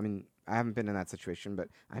don't know. I mean, I haven't been in that situation, but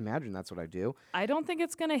I imagine that's what I do. I don't think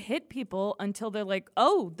it's going to hit people until they're like,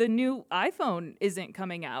 "Oh, the new iPhone isn't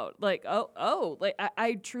coming out." Like, like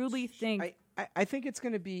I truly think. I think it's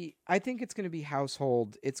going to be. I think it's going to be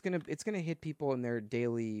household. It's going to hit people in their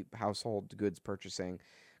daily household goods purchasing,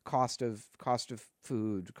 cost of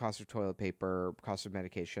food, cost of toilet paper, cost of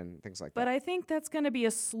medication, things like that. But I think that's going to be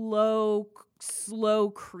a slow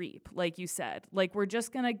creep, like you said. Like we're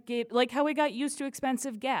just going to get, like how we got used to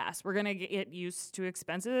expensive gas. We're going to get used to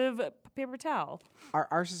expensive paper towel.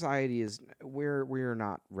 Our society is we're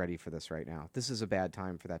not ready for this right now. This is a bad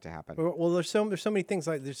time for that to happen. Well, there's so many things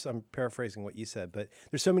like this. I'm paraphrasing what you said, but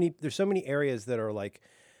there's so many areas that are like.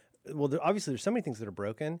 Well, obviously, there's so many things that are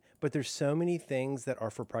broken, but there's so many things that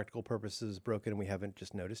are for practical purposes broken and we haven't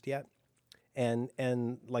just noticed yet. And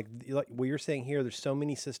like what you're saying here, there's so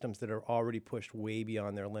many systems that are already pushed way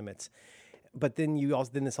beyond their limits. But then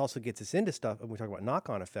this also gets us into stuff, and we talk about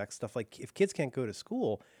knock-on effects, stuff like if kids can't go to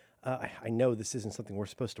school, I know this isn't something we're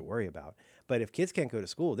supposed to worry about, but if kids can't go to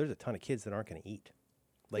school, there's a ton of kids that aren't going to eat.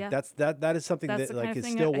 Like that is something that like is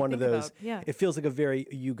still one of those. Yeah. It feels like a very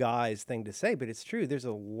you guys thing to say, but it's true. There's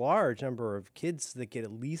a large number of kids that get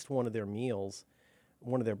at least one of their meals,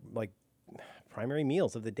 one of their like primary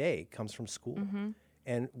meals of the day comes from school.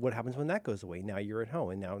 And what happens when that goes away? Now you're at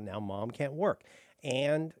home, and now mom can't work,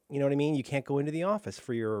 and you know what I mean. You can't go into the office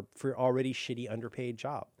for your already shitty underpaid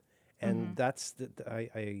job, and that's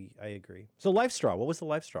I agree. So LifeStraw, what was the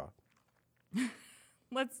LifeStraw?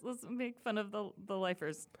 Let's make fun of the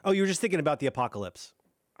lifers. Oh, you were just thinking about the apocalypse.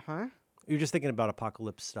 Huh? You were just thinking about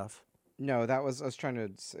apocalypse stuff. No, I was trying to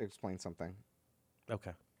explain something.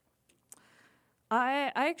 Okay.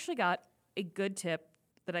 I actually got a good tip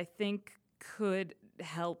that I think could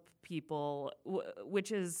help people,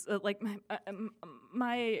 which is like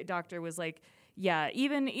my doctor was like, yeah,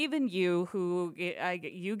 even you who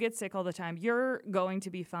you get sick all the time, you're going to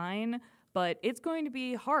be fine. but it's going to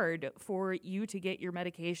be hard for you to get your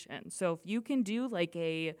medication. So if you can do like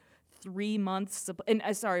a 3 months, and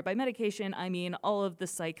sorry, by medication I mean all of the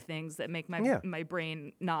psych things that make my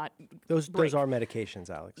brain not Those are medications,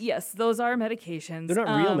 Alex. Yes, those are medications. They're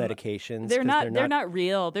not real medications. They're not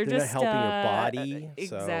real. They're just not helping your body.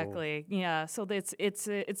 Exactly. So. Yeah. So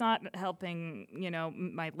it's not helping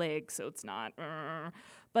my legs. So it's not.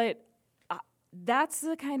 But that's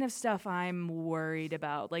the kind of stuff I'm worried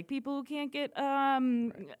about. Like people who can't get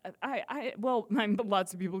lots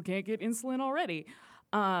of people can't get insulin already.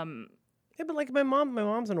 Yeah, but like my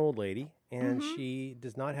mom's an old lady, and she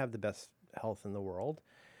does not have the best health in the world.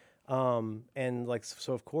 And like,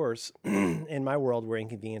 so of course, in my world where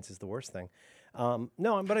inconvenience is the worst thing.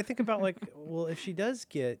 No, but I think about like, well, if she does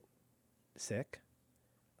get sick,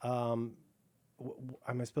 am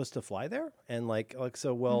I supposed to fly there? And like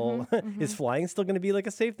so, well, is flying still going to be like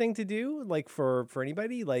a safe thing to do? Like for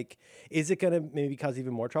anybody? Like, is it going to maybe cause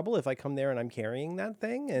even more trouble if I come there and I'm carrying that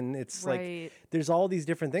thing? And it's like, there's all these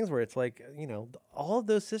different things where it's like, all of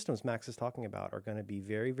those systems Max is talking about are going to be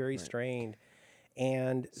very, very strained.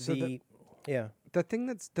 And so the thing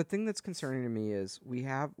that's concerning to me is we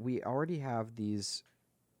already have these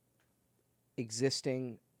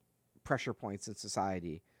existing pressure points in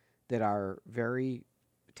society that are very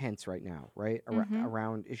tense right now, right?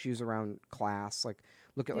 Around issues around class. Like,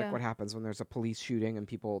 look at like what happens when there's a police shooting and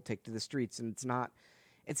people take to the streets, and it's not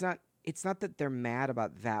that they're mad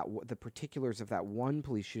about the particulars of that one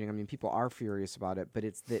police shooting. I mean, people are furious about it, but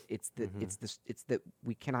it's that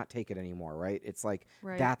we cannot take it anymore, right? It's like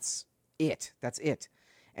that's it.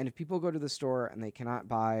 And if people go to the store and they cannot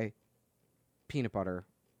buy peanut butter,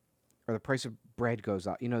 or the price of bread goes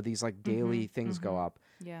up, these like daily things go up.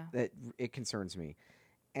 Yeah, that it concerns me,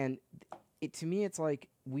 and to me, it's like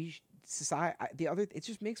society. It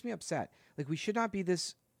just makes me upset. Like, we should not be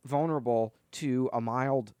this vulnerable to a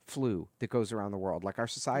mild flu that goes around the world. Like, our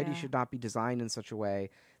society should not be designed in such a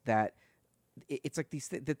way that it's like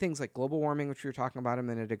the things like global warming, which we were talking about a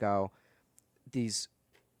minute ago. These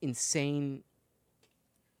insane,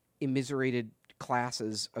 immiserated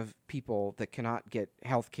classes of people that cannot get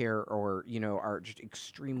health care or are just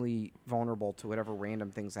extremely vulnerable to whatever random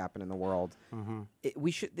things happen in the world. It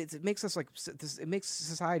makes us it makes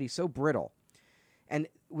society so brittle, and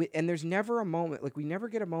there's never a moment, like we never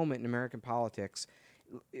get a moment in American politics.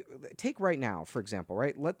 Take right now, for example,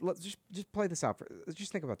 right? Let's just play this out. Let's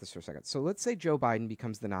just think about this for a second. So let's say Joe Biden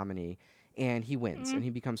becomes the nominee and he wins and he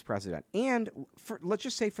becomes president. And let's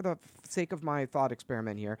just say, for the sake of my thought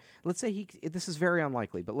experiment here, let's say this is very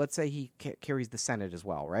unlikely, but let's say he carries the Senate as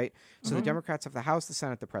well, right? So the Democrats have the House, the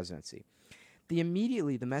Senate, the presidency. The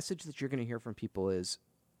message that you're going to hear from people is,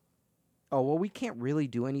 oh, well, we can't really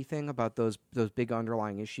do anything about those big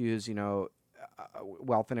underlying issues,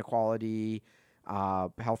 wealth inequality,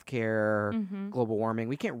 healthcare, global warming.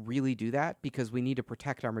 We can't really do that because we need to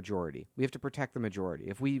protect our majority. We have to protect the majority.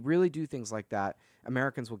 If we really do things like that,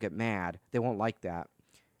 Americans will get mad. They won't like that.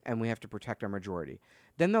 And we have to protect our majority.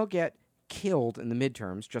 Then they'll get killed in the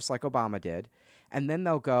midterms, just like Obama did. And then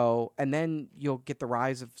then you'll get the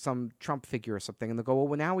rise of some Trump figure or something. And they'll go,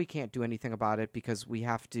 well, now we can't do anything about it because we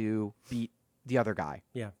have to beat the other guy.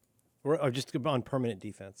 Yeah. Or just on permanent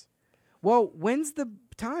defense. Well, when's the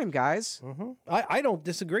time, guys? I don't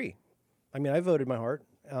disagree. I mean, I voted my heart.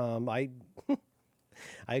 I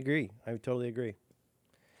agree. I totally agree.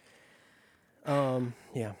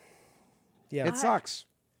 Yeah. It sucks.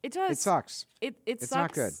 It does. It sucks. It it's sucks.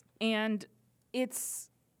 Not good. And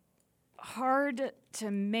it's hard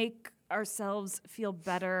to make ourselves feel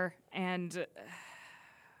better, and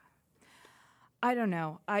I don't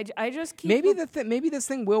know. I just keep maybe this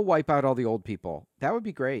thing will wipe out all the old people. That would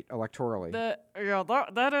be great electorally.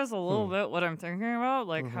 That is a little bit what I'm thinking about.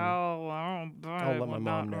 Like how I'll let my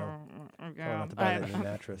mom know. Tell her not to buy that new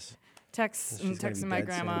mattress. Texting my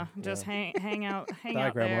grandma. Soon. Just hang out Die,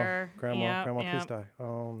 Grandma. there. Grandma, please die.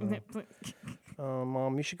 Oh no.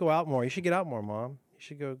 Mom, you should go out more. You should get out more, Mom. You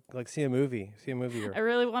should go see a movie. I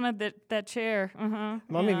really wanted that chair.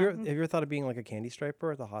 Mom, have you ever thought of being like a candy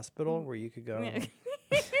striper at the hospital where you could go?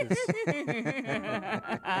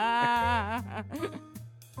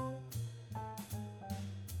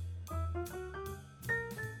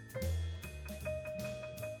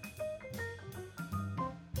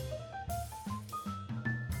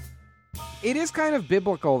 It is kind of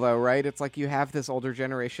biblical, though, right? It's like you have this older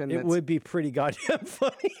generation. It would be pretty goddamn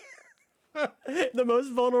funny. The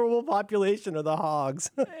most vulnerable population are the hogs.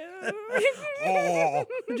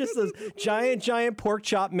 Just those giant pork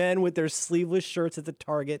chop men with their sleeveless shirts at the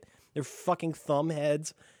Target, their fucking thumb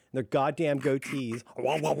heads. their goddamn goatees.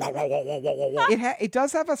 It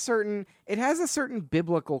does have a certain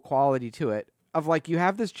biblical quality to it of like you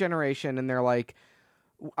have this generation and they're like,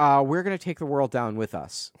 we're going to take the world down with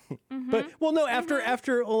us. But no,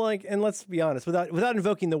 after like, and let's be honest, without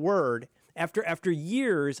invoking the word, after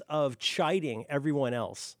years of chiding everyone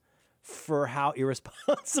else for how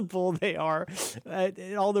irresponsible they are,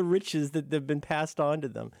 and all the riches that have been passed on to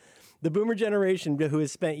them, the boomer generation who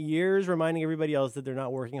has spent years reminding everybody else that they're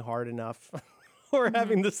not working hard enough. Or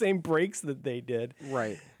having the same breaks that they did.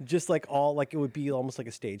 Right. Just like it would be almost like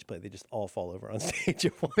a stage play. They just all fall over on stage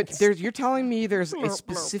at once. But you're telling me there's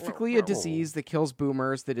specifically a disease that kills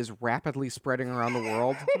boomers that is rapidly spreading around the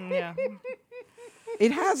world? Yeah.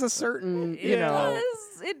 It has a certain, you know.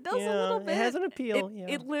 It does a little bit. It has an appeal.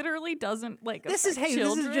 It literally doesn't like. This is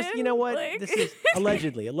children. This is just, you know what? Like... This is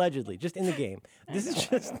allegedly, just in the game. This is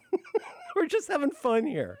just we're just having fun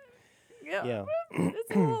here. Yeah.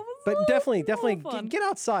 But definitely get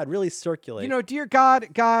outside, really circulate. You know, dear God,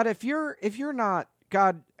 if you're not,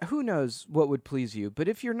 God, who knows what would please you, but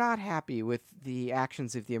if you're not happy with the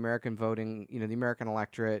actions of the American voting, you know, the American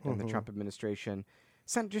electorate and the Trump administration,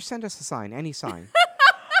 just send us a sign, any sign.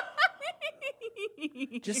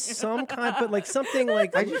 Just some kind, but like something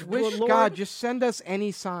like I just wish, Lord, God, just send us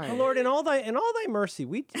any sign. Oh, Lord, in all thy mercy,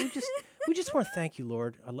 we just want to thank you,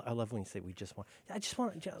 Lord. I love when you say we just want. We just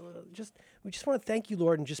want to thank you,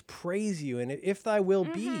 Lord, and just praise you. And if thy will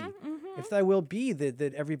be, if thy will be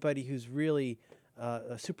that everybody who's really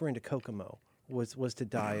super into Kokomo was to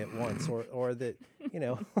die at once, or that it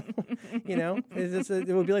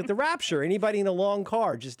would be like the rapture. Anybody in a long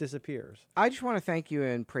car just disappears. I just want to thank you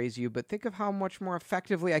and praise you, but think of how much more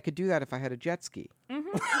effectively I could do that if I had a jet ski.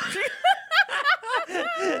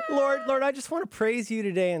 Lord, I just want to praise you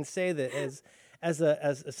today and say that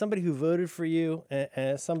as somebody who voted for you, and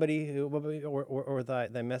as somebody who or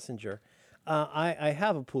thy messenger, I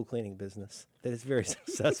have a pool cleaning business that is very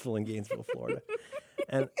successful in Gainesville, Florida,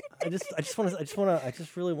 and I just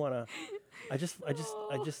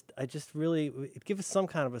really give us some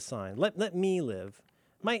kind of a sign. Let me live.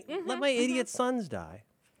 Let my idiot sons die,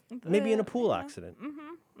 maybe in a pool accident.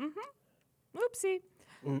 Oopsie.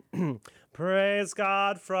 Praise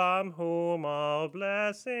God from whom all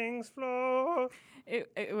blessings flow.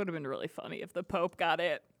 It would have been really funny if the Pope got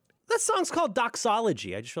it. That song's called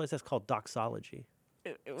Doxology. I just realized that's called Doxology.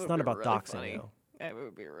 It's not about really doxing, funny. though. It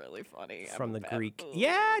would be really funny. From the Greek.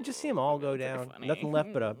 Yeah, just see them all go down. Nothing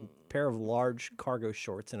left but a pair of large cargo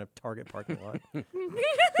shorts in a Target parking lot.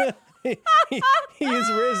 he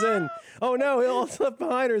is risen. Oh, no, all that's left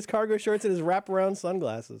behind are his cargo shorts and his wraparound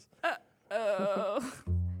sunglasses. Oh.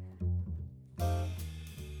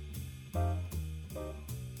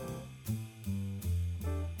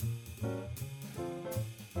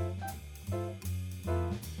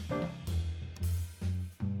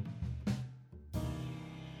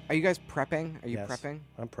 Are you guys prepping? Are you Yes, prepping?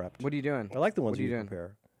 I'm prepped. What are you doing? I like the ones What are you you doing?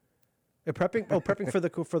 prepare. Prepping? Oh, prepping for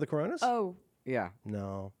the Coronas? Oh. Yeah.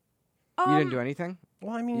 No. You didn't do anything?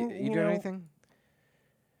 Well, I mean, You doing anything?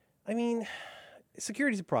 I mean,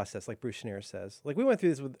 security's a process, like Bruce Schneier says. Like, we went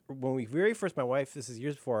through this when we very first, my wife, this is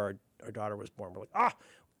years before our daughter was born. We're like,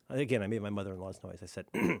 again, I made my mother-in-law's noise. I said,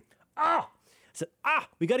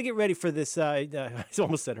 we got to get ready for this. I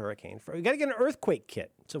almost said hurricane. We got to get an earthquake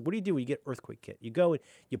kit. So what do you do when you get earthquake kit? You go and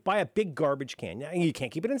you buy a big garbage can. Now, you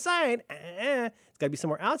can't keep it inside. It's got to be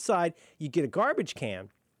somewhere outside. You get a garbage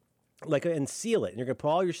can, and seal it. And you're going to put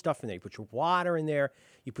all your stuff in there. You put your water in there.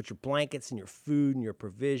 You put your blankets and your food and your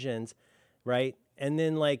provisions, right? And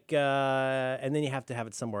then and then you have to have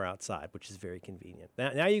it somewhere outside, which is very convenient.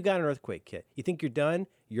 Now you've got an earthquake kit. You think you're done?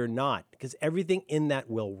 You're not, because everything in that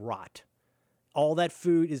will rot. All that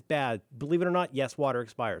food is bad. Believe it or not, yes, water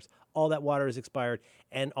expires. All that water is expired.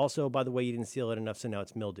 And also, by the way, you didn't seal it enough, so now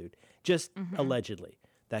it's mildewed. Just allegedly,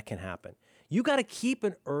 that can happen. You got to keep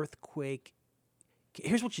an earthquake.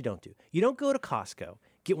 Here's what you don't do. You don't go to Costco,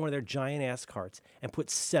 get one of their giant-ass carts, and put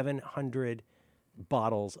 700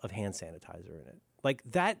 bottles of hand sanitizer in it. Like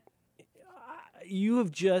that, you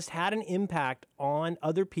have just had an impact on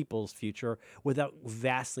other people's future without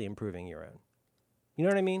vastly improving your own. You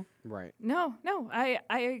know what I mean? Right. No. I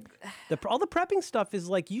All the prepping stuff is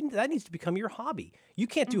like that needs to become your hobby. You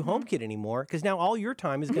can't do HomeKit anymore because now all your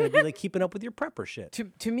time is going to be like keeping up with your prepper shit.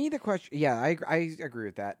 To me, the question, yeah, I agree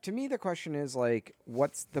with that. To me, the question is like,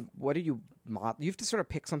 what do you model? You have to sort of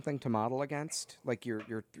pick something to model against, like your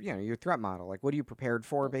threat model. Like, what are you prepared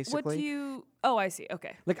for, basically? What do you? Oh, I see.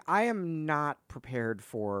 Okay. Like, I am not prepared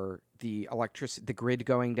for the grid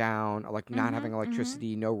going down, like not having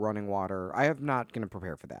electricity, no running water. I am not going to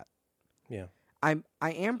prepare for that. Yeah. I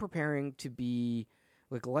am preparing to be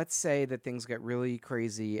like, let's say that things get really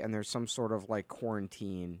crazy and there's some sort of like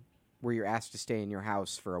quarantine where you're asked to stay in your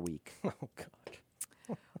house for a week. Oh God.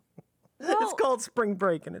 Well, It's called spring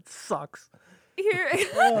break and it sucks. here.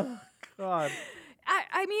 Oh God.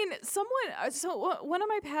 I mean, one of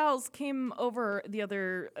my pals came over the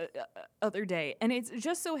other day, and it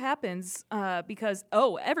just so happens because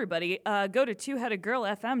everybody go to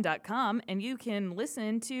twoheadedgirlfm.com and you can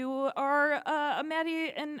listen to our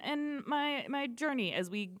Maddie and my journey as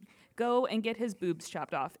we go and get his boobs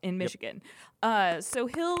chopped off in Michigan. So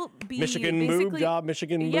he'll be Michigan boob job.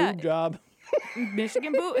 Michigan boob job. His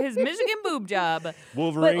Michigan boob job.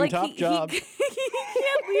 Wolverine But, like, top job. He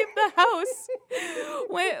can't leave the house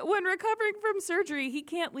when recovering from surgery. He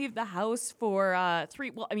can't leave the house for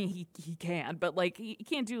 3. Well, I mean, he can, but like he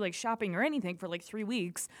can't do like shopping or anything for like 3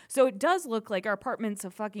 weeks. So it does look like our apartment's a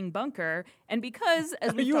fucking bunker. And because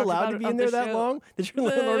as Are we've you talked allowed about to be on in the there that show- long? Did your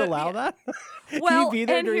landlord allow that? Well, Can you be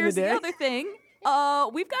there and during here's the day? the other thing.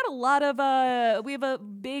 We've got a lot of we have a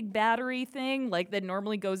big battery thing like that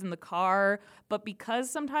normally goes in the car, but because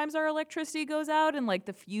sometimes our electricity goes out and like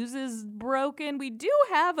the fuse is broken, we do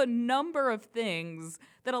have a number of things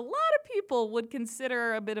that a lot of people would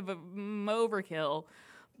consider a bit of a overkill.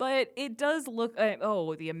 But it does look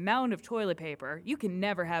the amount of toilet paper, you can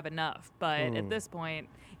never have enough, but at this point.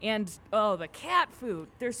 And the cat food.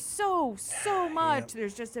 There's so much.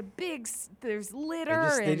 There's just there's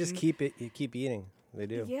litter. They just keep it. You keep eating. They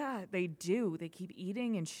do. Yeah, they do. They keep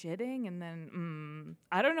eating and shitting, and then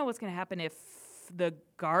I don't know what's gonna happen if the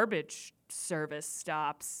garbage service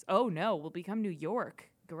stops. Oh no, we'll become New York.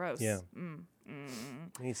 Gross. Yeah.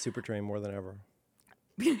 I need Super Train more than ever.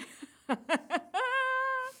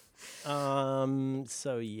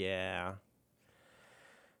 So yeah,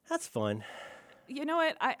 that's fun. You know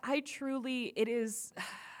what? I truly, it is,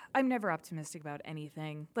 I'm never optimistic about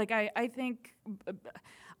anything. Like, I think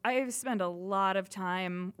I've spent a lot of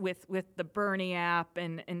time with the Bernie app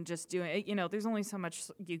and just doing, there's only so much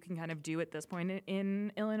you can kind of do at this point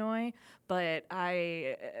in Illinois, but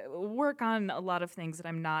I work on a lot of things that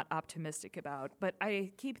I'm not optimistic about. But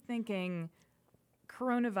I keep thinking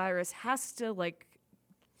coronavirus has to, like,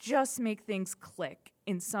 just make things click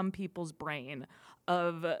in some people's brain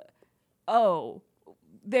of,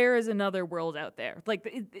 there is another world out there. Like,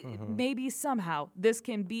 maybe somehow this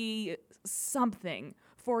can be something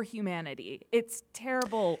for humanity. It's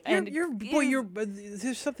terrible.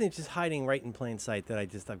 There's something just hiding right in plain sight that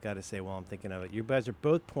I've got to say while I'm thinking of it. You guys are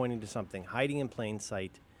both pointing to something hiding in plain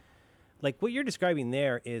sight. Like what you're describing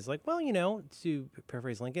there is like, well, to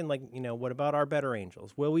paraphrase Lincoln, like, what about our better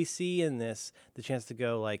angels? Will we see in this the chance to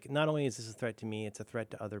go like, not only is this a threat to me, it's a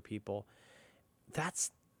threat to other people.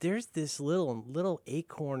 There's this little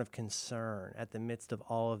acorn of concern at the midst of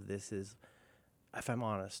all of this is, if I'm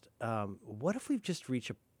honest, what if we've just reached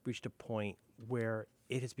a point where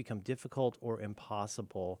it has become difficult or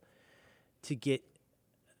impossible to get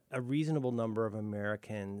a reasonable number of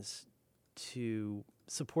Americans to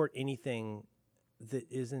support anything that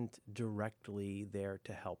isn't directly there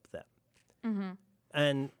to help them? Mm-hmm.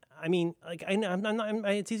 And I mean, like,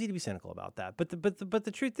 it's easy to be cynical about that, but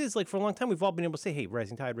the truth is, like, for a long time, we've all been able to say, "Hey,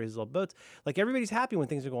 rising tide raises all boats." Like, everybody's happy when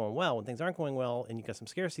things are going well. When things aren't going well, and you got some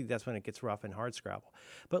scarcity, that's when it gets rough and hard scrabble.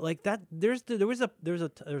 But like that, there was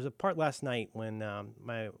a part last night when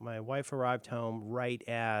my wife arrived home right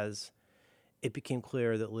as it became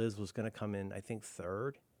clear that Liz was going to come in, I think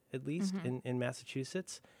third at least in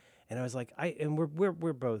Massachusetts, and I was like,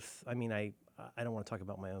 we're both. I mean, I don't want to talk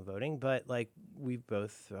about my own voting, but like we've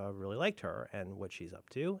both really liked her and what she's up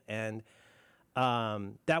to. And I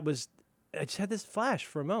just had this flash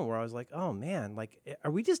for a moment where I was like, oh man, like,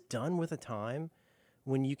 are we just done with a time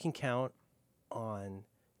when you can count on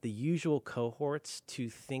the usual cohorts to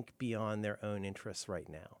think beyond their own interests right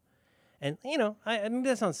now? And, I mean,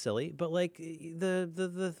 that sounds silly, but like let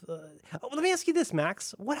me ask you this,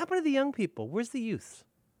 Max. What happened to the young people? Where's the youth?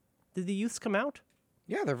 Did the youths come out?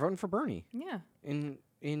 Yeah, they're voting for Bernie. Yeah. In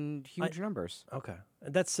huge numbers. Okay.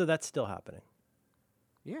 That's still happening.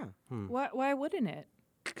 Yeah. Why wouldn't it?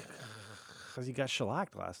 Because you got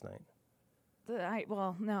shellacked last night.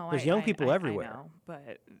 There's young people everywhere. I know,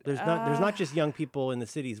 but there's not just young people in the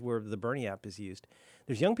cities where the Bernie app is used.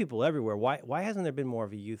 There's young people everywhere. Why hasn't there been more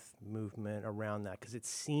of a youth movement around that? Because it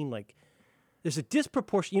seemed like there's a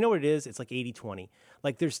disproportion. You know what it is? It's like 80-20.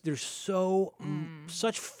 Like there's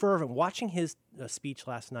such fervent. Watching his speech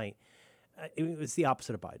last night, it was the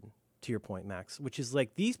opposite of Biden. To your point, Max, which is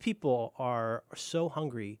like these people are so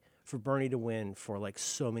hungry for Bernie to win for like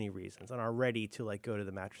so many reasons and are ready to like go to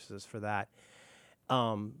the mattresses for that.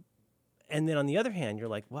 And then on the other hand, you're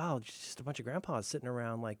like, wow, just a bunch of grandpas sitting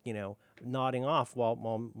around, like, nodding off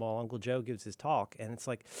while Uncle Joe gives his talk. And it's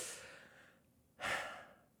like,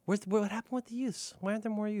 what happened with the youths? Why aren't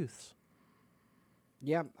there more youths?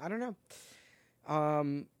 Yeah, I don't know. I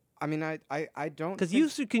mean, I don't... Because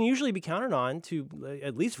youths can usually be counted on to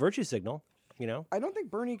at least virtue signal, I don't think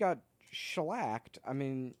Bernie got shellacked. I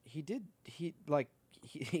mean, he did... you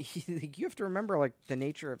have to remember, like, the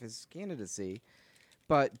nature of his candidacy.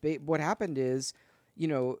 But what happened is,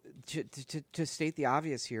 to state the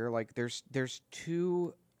obvious here, like, there's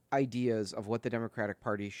two ideas of what the Democratic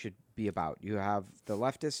Party should be about. You have the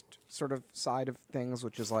leftist sort of side of things,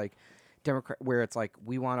 which is like where it's like,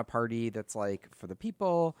 we want a party that's like for the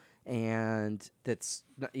people, and that's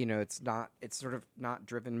it's sort of not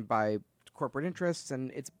driven by corporate interests,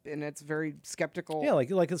 and it's very skeptical. Yeah,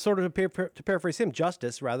 like it's sort of to paraphrase him,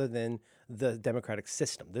 justice rather than the democratic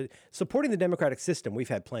system. Supporting the democratic system, we've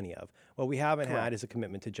had plenty of. What we haven't had is a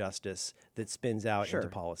commitment to justice that spins out into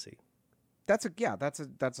policy. That's a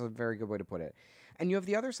very good way to put it. And you have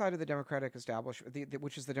the other side of the Democratic establishment,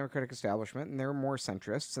 which is the Democratic establishment, and they're more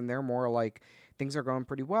centrists, and they're more like, things are going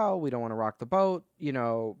pretty well. We don't want to rock the boat. These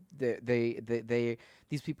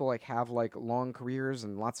people like have like long careers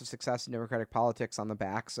and lots of success in Democratic politics on the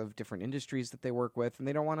backs of different industries that they work with, and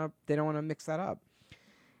they don't want to mix that up.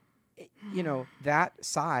 That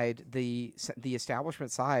side, the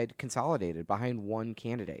establishment side, consolidated behind one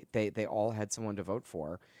candidate. They all had someone to vote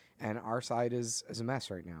for, and our side is a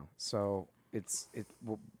mess right now. So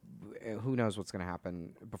who knows what's going to happen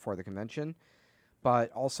before the convention.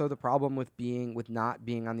 But also the problem with not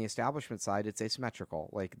being on the establishment side, it's asymmetrical.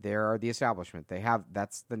 Like, there are the establishment. They have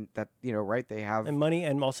right? They have, and money,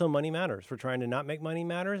 and also money matters. We're trying to not make money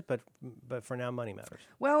matters, but for now money matters.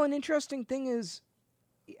 Well, an interesting thing is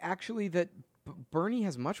actually that Bernie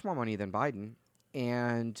has much more money than Biden.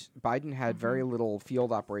 And Biden had very little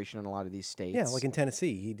field operation in a lot of these states. Yeah, like in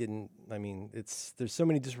Tennessee, he didn't. I mean, there's so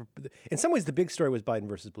many. In some ways, the big story was Biden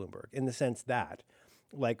versus Bloomberg, in the sense that,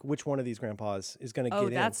 like, which one of these grandpas is going to get in? Oh,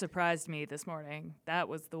 that surprised me this morning. That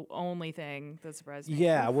was the only thing that surprised me.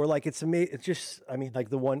 Yeah, we're like, it's amazing. It's just, I mean, like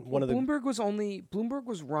Bloomberg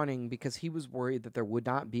was running because he was worried that there would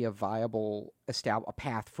not be a viable a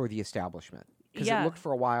path for the establishment. Because it looked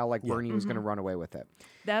for a while like Bernie was going to run away with it.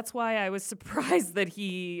 That's why I was surprised that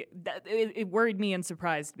it worried me and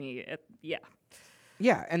surprised me.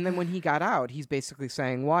 Yeah, and then when he got out, he's basically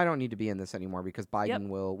saying, well, I don't need to be in this anymore because Biden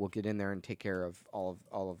will get in there and take care of all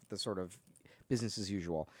of the sort of business as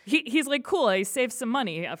usual. He's like, cool, I saved some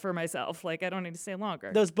money for myself. Like, I don't need to stay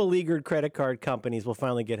longer. Those beleaguered credit card companies will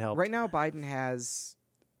finally get help. Right now, Biden has,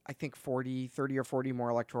 I think, 30 or 40 more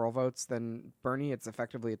electoral votes than Bernie. It's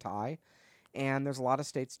effectively a tie. And there's a lot of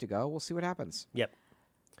states to go. We'll see what happens. Yep.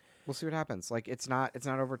 We'll see what happens. Like, it's not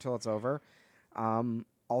over till it's over.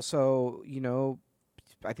 Also,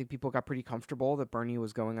 I think people got pretty comfortable that Bernie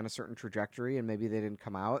was going on a certain trajectory, and maybe they didn't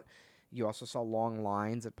come out. You also saw long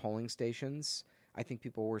lines at polling stations. I think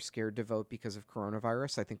people were scared to vote because of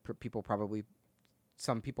coronavirus. I think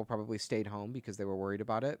some people probably stayed home because they were worried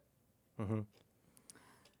about it. Mm-hmm.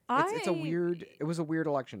 It was a weird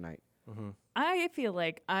election night. Mm-hmm. I feel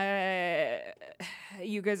like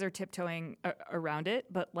you guys are tiptoeing around it,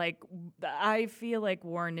 but like, I feel like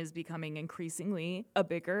Warren is becoming increasingly a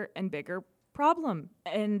bigger and bigger problem,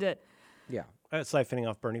 and siphoning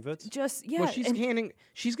off Bernie votes. Well,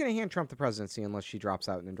 she's going to hand Trump the presidency unless she drops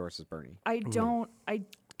out and endorses Bernie. I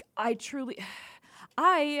truly.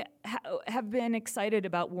 I have been excited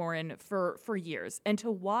about Warren for years, and to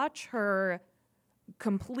watch her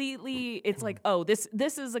completely, it's like, oh, this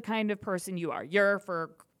is the kind of person you are. You're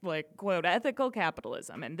for, like, quote, ethical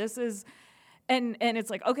capitalism, and this is, and it's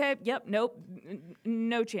like, okay, yep, nope,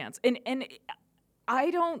 no chance. And I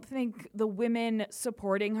don't think the women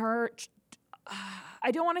supporting her,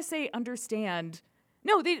 I don't want to say understand.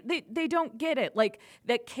 No, they don't get it. Like,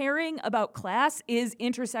 that caring about class is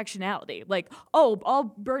intersectionality. Like, oh,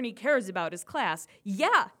 all Bernie cares about is class.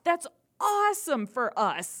 Yeah, that's awesome for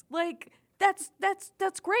us. Like, that's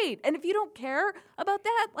great. And if you don't care about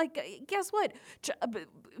that, like, guess what?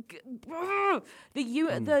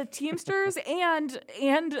 The Teamsters and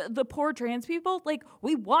the poor trans people, like,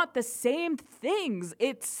 we want the same things.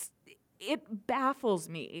 It baffles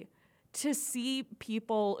me to see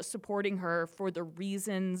people supporting her for the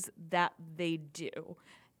reasons that they do.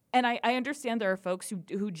 And I understand there are folks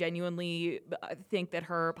who genuinely think that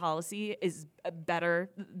her policy is better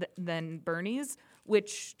than Bernie's,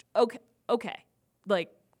 which, okay,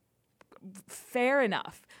 like, fair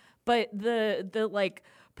enough. But the like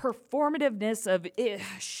performativeness of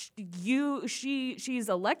she's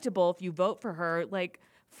electable if you vote for her, like,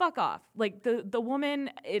 fuck off. Like the woman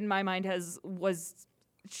in my mind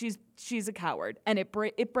she's a coward, and it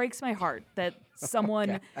breaks my heart that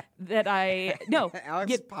someone that I no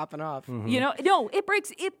Alex is popping off.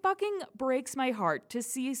 it fucking breaks my heart to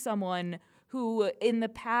see someone who in the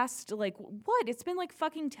past, like, it's been like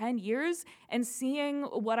fucking 10 years, and seeing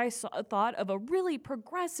what I thought of a really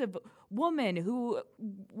progressive woman who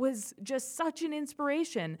was just such an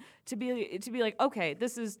inspiration to be like, okay,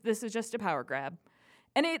 this is just a power grab,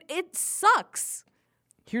 and it sucks.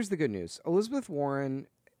 Here's the good news. Elizabeth Warren,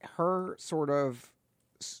 her sort of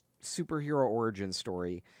superhero origin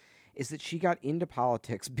story is that she got into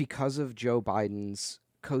politics because of Joe Biden's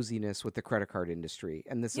coziness with the credit card industry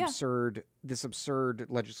and this absurd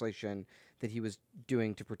legislation that he was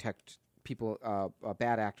doing to protect people,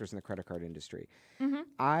 bad actors in the credit card industry. Mm-hmm.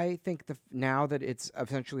 I think now that it's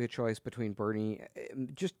essentially a choice between Bernie,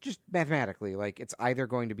 just mathematically, like it's either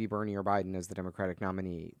going to be Bernie or Biden as the Democratic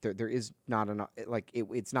nominee. There is not enough, like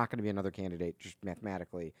it's not going to be another candidate just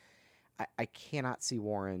mathematically. I cannot see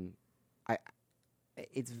Warren.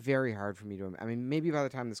 It's very hard for me to. I mean, maybe by the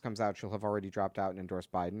time this comes out, she'll have already dropped out and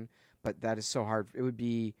endorsed Biden. But that is so hard. It would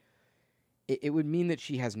be. It would mean that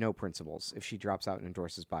she has no principles if she drops out and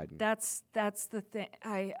endorses Biden. That's the thing.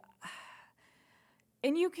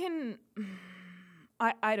 And you can.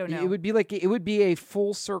 I don't know. It would be a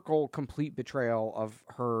full circle, complete betrayal of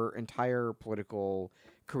her entire political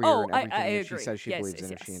career and everything that she says she believes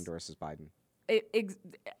in if she endorses Biden.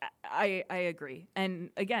 I agree, and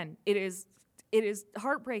again, it is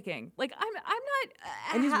heartbreaking. Like I'm not.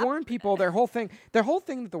 And these Warren people, their whole thing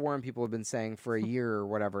that the Warren people have been saying for a year or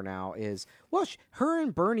whatever now is, well, her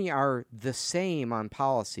and Bernie are the same on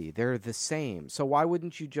policy. They're the same. So why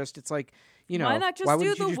wouldn't you just? It's like, why not just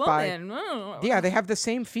do the woman? Yeah, they have the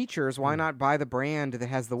same features. Why not buy the brand that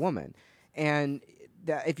has the woman? And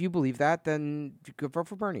if you believe that, then go vote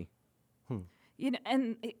for Bernie.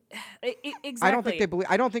 And exactly.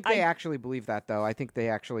 I don't think they actually believe that, though. I think they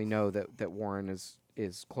actually know that Warren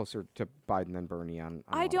is closer to Biden than Bernie on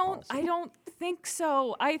I don't think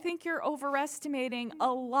so. I think you're overestimating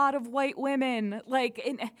a lot of white women. Like,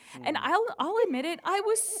 and I'll admit it. I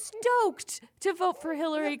was stoked to vote for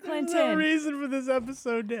Hillary Clinton. There's no reason for this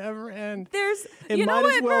episode to ever end. It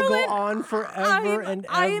might as well Merlin? go on forever and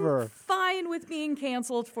ever. I'm fine with being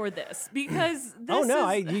canceled for this because this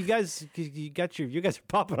you guys are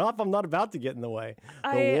popping off. I'm not about to get in the way.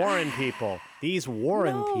 The Warren people. These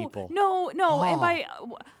Warren people. No. Oh. And by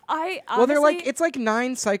they're like, it's like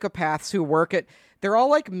 9 psychopaths who work they're all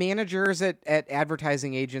like managers at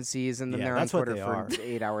advertising agencies, and then they're on Twitter for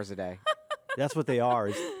 8 hours a day. That's what they are,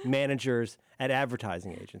 is managers at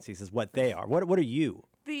advertising agencies is what they are. What are you?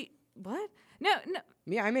 What? No.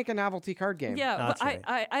 Yeah, I make a novelty card game. Yeah, but right.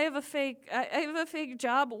 I have a fake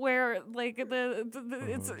job where like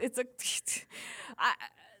it's a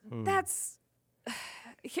that's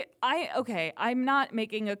I'm not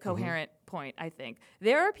making a coherent point. I think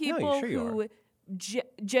there are people who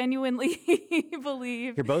genuinely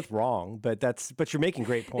believe you're both wrong, but you're making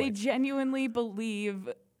great points. They genuinely believe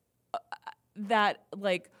that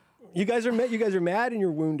like you guys are mad and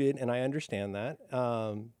you're wounded, and I understand that.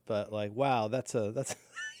 But like, wow, that's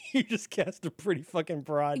you just cast a pretty fucking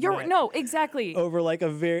broad net exactly over like a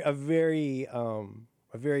very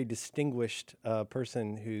distinguished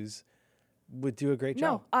person who's would do a great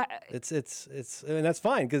job. It's and that's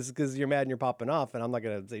fine because you're mad and you're popping off, and I'm not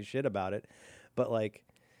gonna say shit about it. But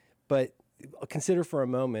consider for a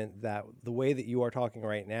moment that the way that you are talking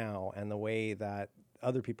right now and the way that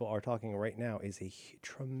other people are talking right now is a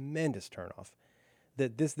tremendous turnoff.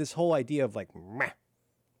 That this whole idea of like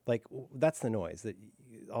that's the noise that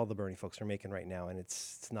all the Bernie folks are making right now, and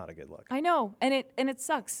it's not a good look. I know, and it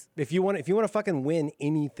sucks. If you want to fucking win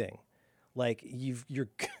anything, like you're.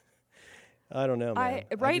 I don't know, man.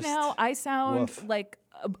 Right now, I sound like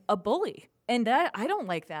a bully, and I don't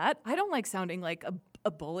like that. I don't like sounding like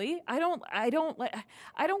a bully. I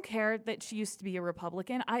don't care that she used to be a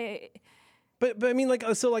Republican. But I mean, like,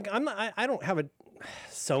 so, like, I don't have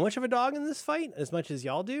so much of a dog in this fight as much as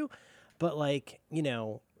y'all do. But like,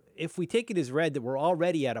 if we take it as read that we're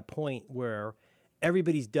already at a point where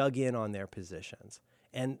everybody's dug in on their positions,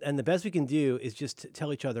 and the best we can do is just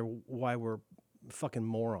tell each other why we're fucking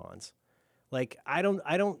morons. Like, I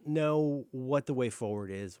don't know what the way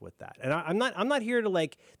forward is with that. And I'm not here to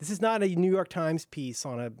like, this is not a New York Times piece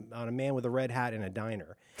on a man with a red hat in a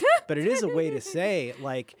diner. But it is a way to say,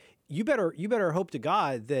 like, you better hope to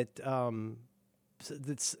God that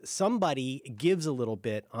that somebody gives a little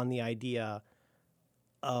bit on the idea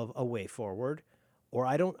of a way forward, or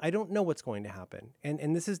I don't know what's going to happen.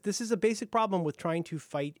 And this is a basic problem with trying to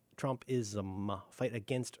fight Trumpism, fight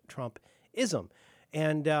against Trumpism,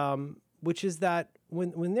 and which is that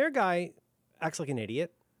when their guy acts like an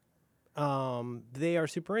idiot, they are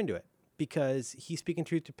super into it because he's speaking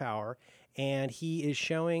truth to power. And he is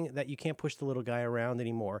showing that you can't push the little guy around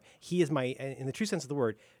anymore. He is in the true sense of the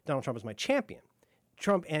word, Donald Trump is my champion.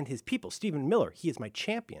 Trump and his people, Stephen Miller, he is my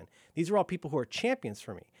champion. These are all people who are champions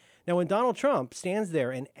for me. Now, when Donald Trump stands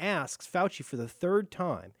there and asks Fauci for the third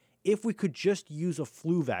time if we could just use a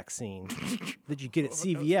flu vaccine that you get at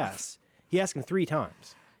CVS, he asked him 3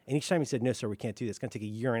 times. And each time he said, no, sir, we can't do this. It's going to take a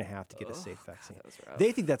year and a half to get a safe vaccine.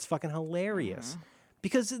 They think that's fucking hilarious.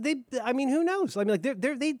 Because who knows? I mean, like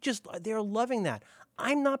they're loving that.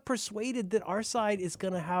 I'm not persuaded that our side is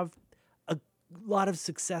going to have a lot of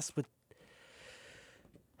success with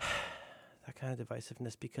that kind of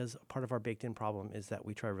divisiveness, because part of our baked-in problem is that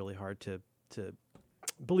we try really hard to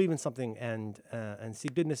believe in something and see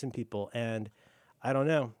goodness in people. And I don't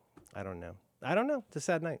know. It's a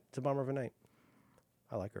sad night. It's a bummer of a night.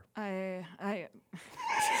 I like her. I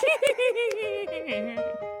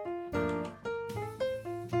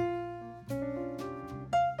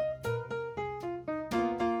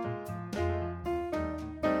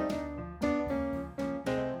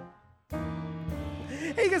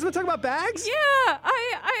Hey, you guys want to talk about bags? Yeah,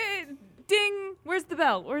 ding. Where's the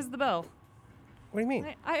bell? What do you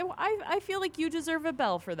mean? I feel like you deserve a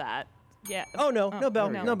bell for that. Yeah. Oh, no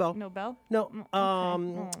bell. No. No bell. No bell? No.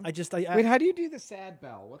 Okay. I Wait, how do you do the sad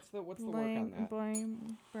bell? What's the work on that?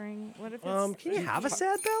 Bring. What if it's... Can you have a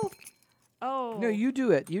sad bell? Oh. No, you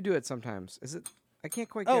do it. You do it sometimes. Is it? I can't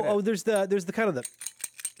quite get it. Oh, there's the kind of the.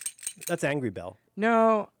 That's angry bell.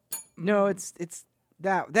 No, it's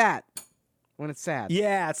that when it's sad.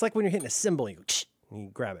 Yeah, it's like when you're hitting a cymbal, you go, and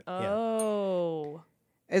you grab it. Oh.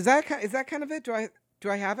 Yeah. Is that kind of it? Do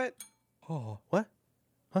I have it? Oh, what?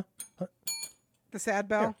 Huh? The sad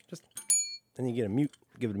bell. Here, just and you get a mute.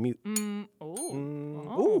 Give it a mute.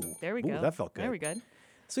 Ooh. There we go. Ooh, that felt good. Very good.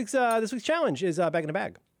 This week's challenge is bag in a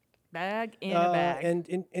bag. Bag in a bag.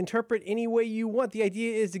 And interpret any way you want. The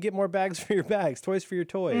idea is to get more bags for your bags, toys for your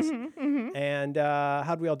toys. And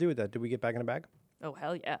how do we all do with that? Did we get bag in a bag? Oh,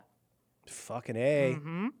 hell yeah. Fucking A.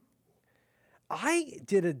 I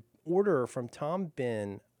did an order from Tom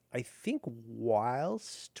Bin, I think,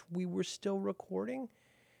 whilst we were still recording.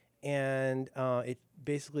 And it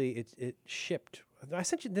basically shipped. Didn't I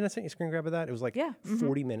send you a screen grab of that? It was like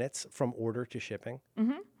 40 minutes from order to shipping.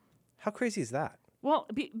 How crazy is that? Well,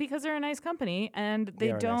 because they're a nice company and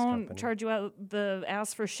they don't charge you out the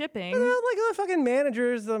ass for shipping. Like the fucking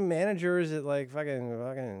managers, at like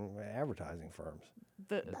fucking advertising firms.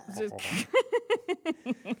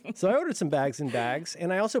 So I ordered some bags in bags,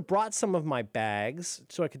 and I also brought some of my bags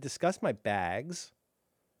so I could discuss my bags.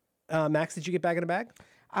 Max, did you get bag in a bag?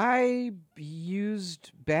 I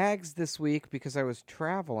used bags this week because I was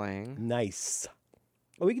traveling. Nice.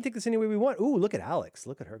 Well, we can take this any way we want. Ooh, look at Alex.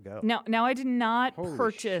 Look at her go. Now I did not Holy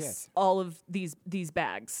purchase shit. all of these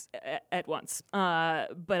bags at once.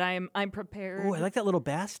 But I'm prepared. Ooh, I like that little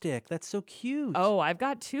bass stick. That's so cute. Oh, I've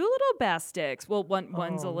got 2 little bass sticks. Well,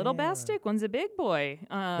 one's a little bass stick, one's a big boy.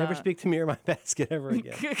 Never speak to me or my basket ever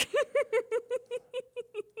again.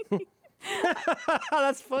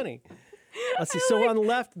 That's funny. Let's see. So on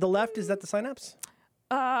the left, is that the signups?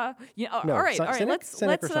 Yeah. No, all right. Cynic or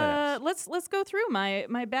Synapse? Let's go through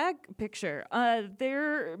my bag picture.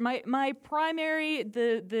 My primary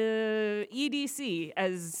the EDC,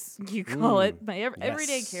 as you call it, my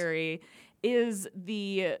everyday carry is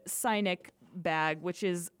the Cynic bag, which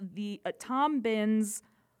is the Tom Bin's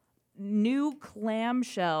new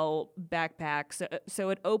clamshell backpack. So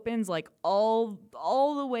it opens like all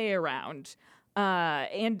the way around.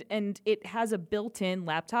 And it has a built-in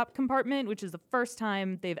laptop compartment, which is the first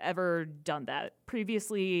time they've ever done that.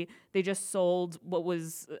 Previously, they just sold what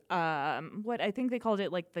was what I think they called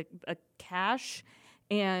it like a cache,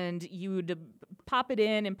 and you would pop it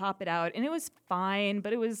in and pop it out, and it was fine,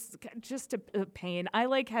 but it was just a pain. I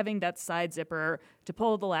like having that side zipper to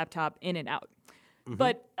pull the laptop in and out.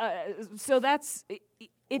 But so that's if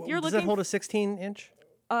you're does looking. Does that hold a 16-inch?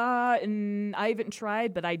 I haven't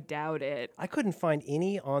tried, but I doubt it. I couldn't find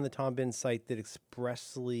any on the Tom Bin site that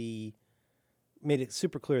expressly made it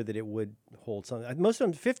super clear that it would hold something. Most of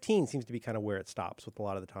them, 15 seems to be kind of where it stops with a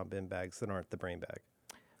lot of the Tom Bin bags that aren't the brain bag.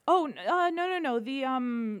 Oh, no. The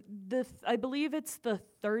I believe it's the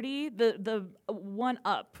 30, the one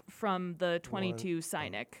up from the 22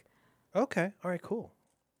 Cynic. Okay. All right, cool.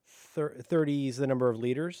 30 is the number of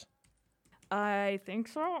liters? I think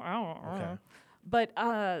so. I don't know. But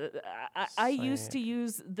I used to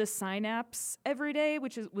use the Synapse Everyday,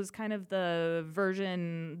 which was kind of the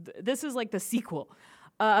version. This is like the sequel.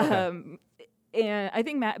 And I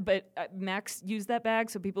think Max used that bag,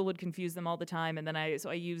 so people would confuse them all the time. And then I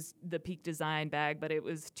used the Peak Design bag, but it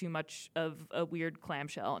was too much of a weird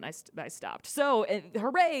clamshell, and I stopped. So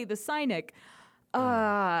hooray, the Synic.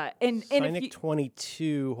 And Synic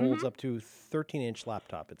 22 holds up to 13-inch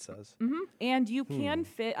laptop, it says. And you can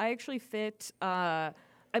fit. I actually fit. I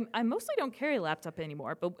mostly don't carry a laptop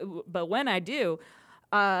anymore, but when I do,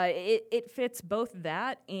 it fits both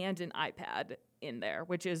that and an iPad in there,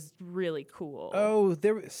 which is really cool. Oh,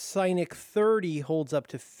 Synic 30 holds up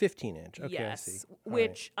to 15-inch. Okay, yes, I see.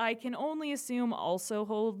 Which I can only assume also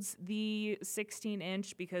holds the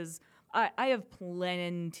 16-inch because I have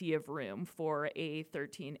plenty of room for a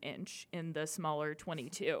 13-inch in the smaller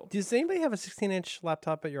 22. Does anybody have a 16-inch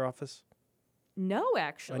laptop at your office? No,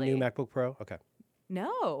 actually. A new MacBook Pro? Okay.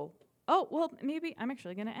 No. Oh, well, maybe I'm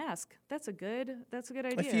actually going to ask. That's a good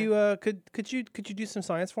idea. If you could you do some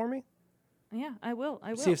science for me? Yeah, I will.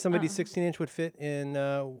 See if somebody's 16-inch would fit in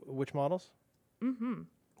which models? Mm-hmm.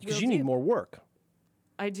 Because you need more work.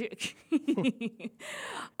 I do.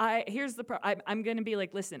 Here's the problem. I'm going to be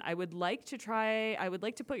like, listen, I would like to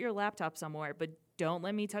put your laptop somewhere, but don't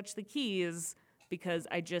let me touch the keys because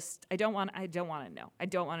I don't want to know. I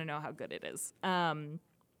don't want to know how good it is. But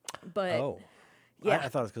yeah. I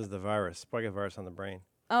thought it was because of the virus. Probably a virus on the brain.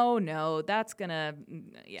 Oh no, that's gonna.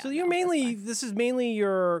 Yeah. So this is mainly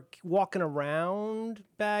your walking around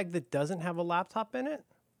bag that doesn't have a laptop in it?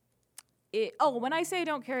 When I say I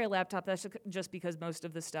don't carry a laptop, that's just because most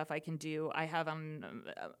of the stuff I can do, I have on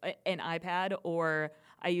an iPad, or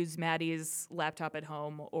I use Maddie's laptop at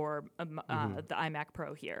home, or the iMac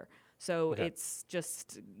Pro here. So it's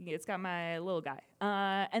got my little guy,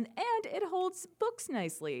 and it holds books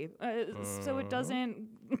nicely, so it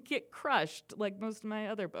doesn't get crushed like most of my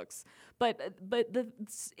other books. But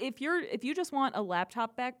if you just want a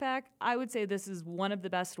laptop backpack, I would say this is one of the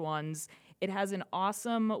best ones. It has an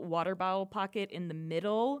awesome water bottle pocket in the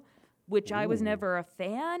middle, which I was never a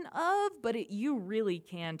fan of, but you really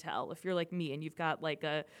can tell if you're like me and you've got like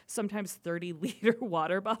a sometimes 30-liter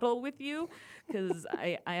water bottle with you, because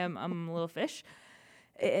I'm a little fish.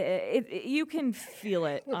 You can feel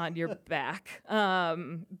it on your back.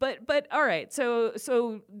 But all right,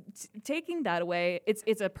 so taking that away,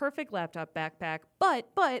 it's a perfect laptop backpack, but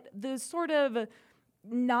the sort of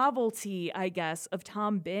novelty, I guess, of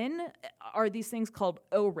Tom Bin are these things called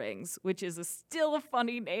O-rings, which is still a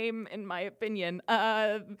funny name in my opinion,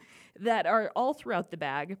 that are all throughout the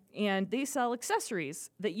bag, and they sell accessories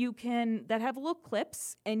that have little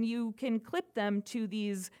clips, and you can clip them to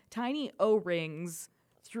these tiny O-rings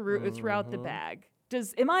throughout the bag.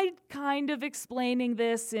 Am I kind of explaining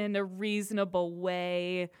this in a reasonable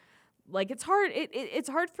way? Like it's hard. It's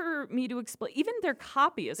hard for me to explain. Even their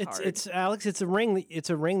copy is hard. It's Alex. It's a ring. It's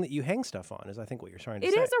a ring that you hang stuff on. Is I think what you're trying to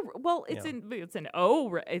say. It is it's an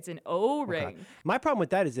O. It's an O ring. Okay. My problem with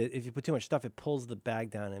that is that if you put too much stuff, it pulls the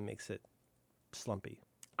bag down and makes it slumpy.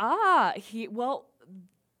 That's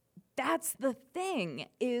the thing.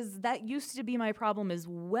 Is that used to be my problem as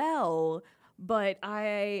well? But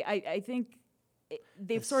I think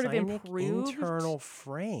they've sort of improved. Internal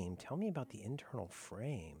frame. Tell me about the internal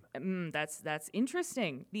frame. That's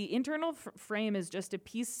interesting. The internal frame is just a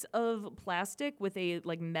piece of plastic with a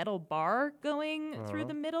metal bar going through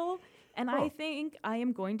the middle, and I think I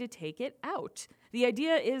am going to take it out. The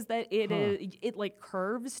idea is that it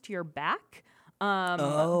curves to your back.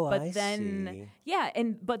 But then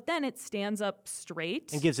it stands up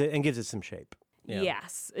straight and gives it some shape. Yeah.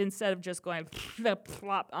 Yes, instead of just going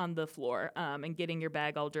plop on the floor and getting your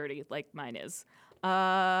bag all dirty like mine is.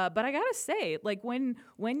 But I gotta say, when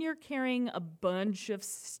you're carrying a bunch of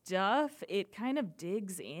stuff, it kind of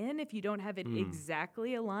digs in if you don't have it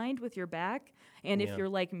exactly aligned with your back. And if you're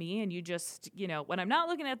like me and you just, when I'm not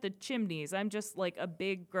looking at the chimneys, I'm just like a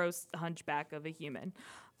big, gross hunchback of a human.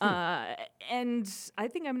 And I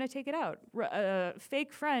think I'm going to take it out.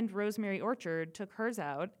 Fake friend Rosemary Orchard took hers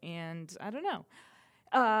out, and I don't know.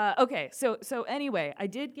 Okay, so anyway, I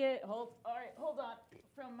did get hold on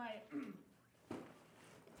from my.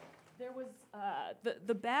 There was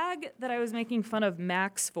the bag that I was making fun of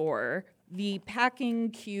Max for, the Packing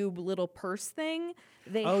Cube little purse thing.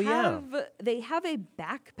 They have a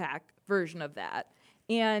backpack version of that,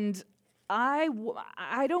 and I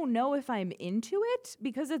don't know if I'm into it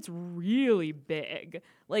because it's really big.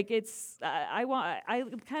 Like I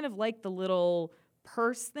kind of like the little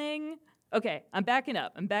purse thing. Okay, I'm backing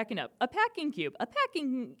up. A packing cube. A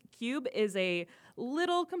packing cube is a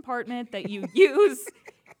little compartment that you use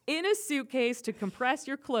in a suitcase to compress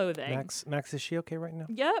your clothing. Max, is she okay right now?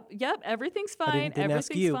 Yep. Everything's I fine. didn't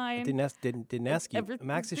ask Everything's you. fine. Didn't ask you.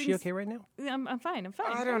 Max, is she okay right now? I'm fine.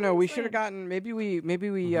 I don't know. We should have gotten maybe we should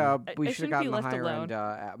have shouldn't gotten be the left higher alone.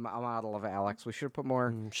 end model of Alex. We should have put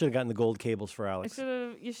more. Should have gotten the gold cables for Alex.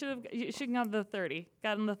 You should have gotten the 30.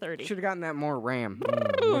 Gotten the 30. Should have gotten that more RAM.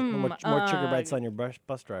 More trigger bites on your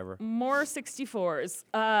bus driver. More 64s.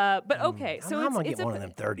 But okay, so I'm gonna it's get one of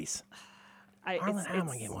them 30s. I'm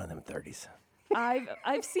gonna get one of them 30s.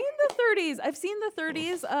 I've seen the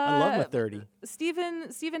 30s. I love my 30.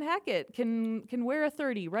 Stephen Hackett can wear a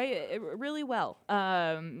 30 really well.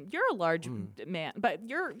 You're a large man, but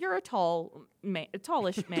you're a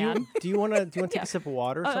tallish man. Do you want to take a sip of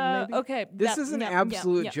water or something? Maybe? Okay. This is an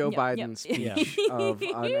absolute Joe Biden speech of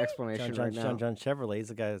an explanation John right now. John Chevrolet is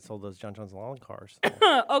the guy that sold those John John's Lawn cars.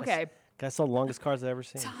 Okay. Guy sold the longest cars I've ever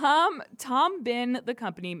seen. Tom Bin, the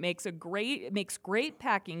company, makes great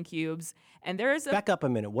packing cubes, and there's a Back up a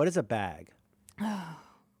minute. What is a bag?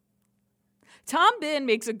 Tom Bin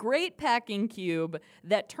makes a great packing cube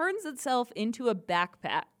that turns itself into a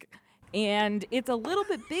backpack. And it's a little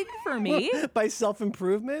bit big for me. By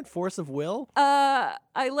self-improvement, force of will. I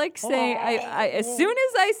like saying, I as soon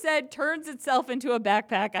as I said turns itself into a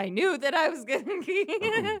backpack, I knew that I was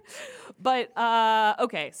gonna. But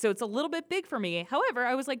okay, so it's a little bit big for me. However,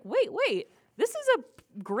 I was like, wait, this is a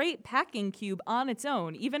great packing cube on its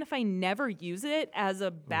own. Even if I never use it as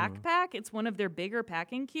a backpack, it's one of their bigger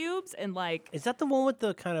packing cubes, and like. Is that the one with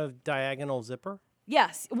the kind of diagonal zipper?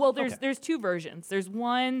 Yes. Well, there's two versions. There's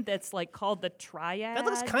one that's like called the Triad. That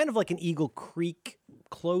looks kind of like an Eagle Creek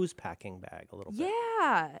clothes packing bag a little bit.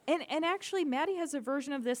 Yeah. And actually Maddie has a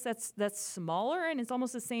version of this that's smaller and it's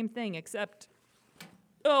almost the same thing except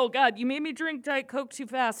oh god, you made me drink Diet Coke too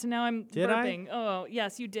fast and now I'm burping. Oh,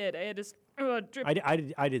 yes, you did. I had to drip.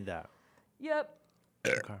 I did that. Yep.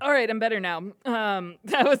 Okay. All right, I'm better now.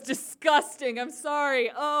 That was disgusting. I'm sorry.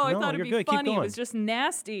 Oh, I thought it'd be funny. It was just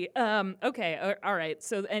nasty. Okay. All right.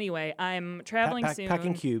 So anyway, I'm traveling soon.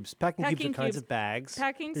 Packing cubes. Packing cubes are kinds of bags.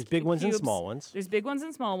 There's big ones and small ones. There's big ones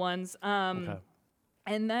and small ones. Okay.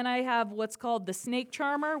 And then I have what's called the Snake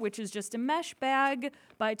Charmer, which is just a mesh bag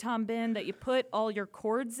by Tom Bin that you put all your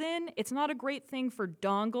cords in. It's not a great thing for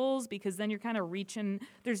dongles because then you're kind of reaching.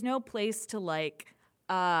 There's no place to like.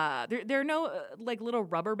 There are no like little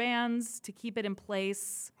rubber bands to keep it in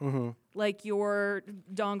place, like your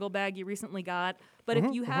dongle bag you recently got. But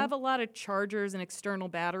if you have a lot of chargers and external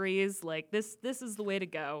batteries, like this is the way to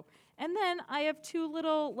go. And then I have two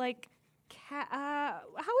little like, how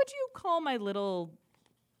would you call my little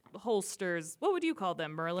holsters? What would you call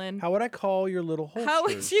them, Merlin? How would I call your little holsters? How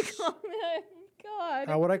would you call them? God.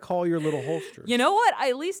 How would I call your little holsters? You know what?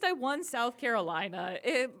 At least I won South Carolina.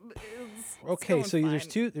 Okay, so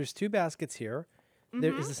there's two baskets here.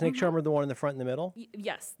 There is the Snake Charmer the one in the front and the middle?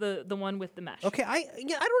 Yes, the one with the mesh. Okay, I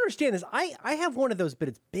don't understand this. I have one of those, but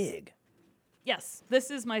it's big. Yes, this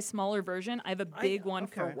is my smaller version. I have a big one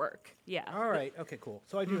for work. Yeah. All right. Okay, cool.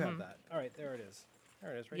 So I do have that. All right, there it is.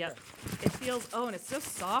 There it is right there. It feels, and it's so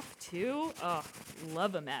soft too. Oh,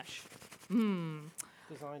 love a mesh.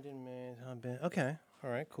 Designed and made. Okay. All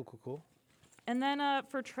right. Cool. And then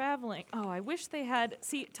for traveling, I wish they had.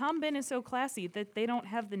 See, Tom Bin is so classy that they don't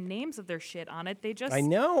have the names of their shit on it. They just. I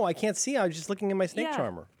know. I can't see. I was just looking at my Snake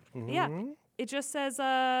Charmer. Yeah. It just says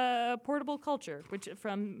Portable Culture, which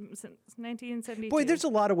from 1972. Boy, there's a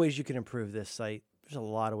lot of ways you can improve this site. There's a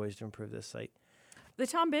lot of ways to improve this site. The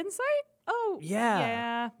Tom Bin site? Oh.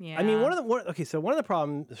 Yeah. I mean, one of the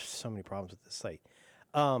problems. There's so many problems with this site.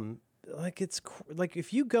 Like it's like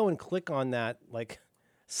if you go and click on that, like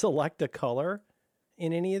select a color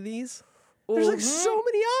in any of these, there's like so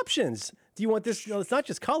many options. Do you want this? It's not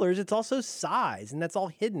just colors; it's also size, and that's all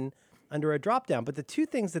hidden under a drop down. But the two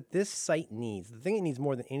things that this site needs, the thing it needs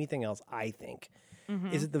more than anything else, I think,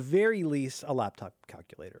 is at the very least a laptop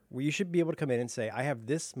calculator, where you should be able to come in and say, "I have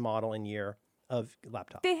this model and year of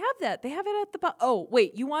laptop." They have that. They have it at the bottom. Oh,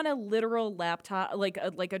 wait, you want a literal laptop, like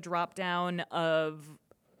a drop down of.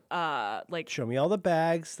 Show me all the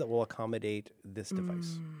bags that will accommodate this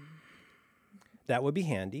device. That would be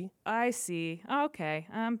handy. I see. Okay,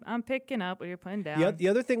 I'm picking up what you're putting down. The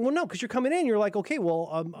other thing, well, no, because you're coming in, you're like, okay,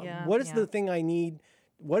 well, what is the thing I need?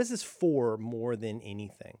 What is this for more than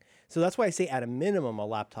anything? So that's why I say at a minimum a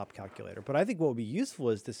laptop calculator. But I think what would be useful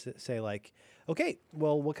is to say like, okay,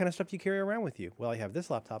 well, what kind of stuff do you carry around with you? Well, I have this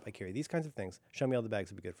laptop. I carry these kinds of things. Show me all the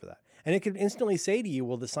bags would be good for that. And it could instantly say to you,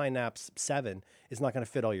 well, the Synapse 7 is not going to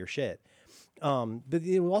fit all your shit. But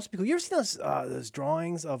it will also be cool. You ever seen those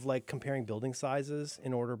drawings of like comparing building sizes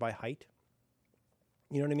in order by height?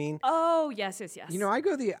 You know what I mean? Oh, yes. You know, I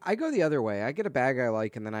go the other way. I get a bag I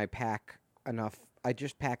like, and then I pack enough. I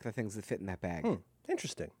just pack the things that fit in that bag.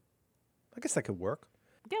 Interesting. I guess that could work.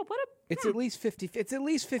 Yeah, It's at least 50. It's at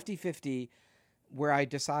least 50-50 where I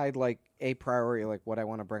decide like a priority, like what I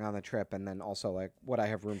want to bring on the trip, and then also like what I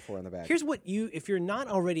have room for in the bag. Here's what if you're not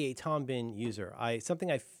already a Tom Bin user,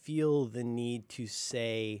 something I feel the need to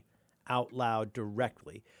say out loud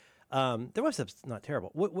directly. Their website's not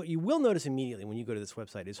terrible. What you will notice immediately when you go to this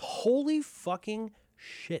website is holy fucking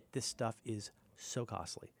shit, this stuff is so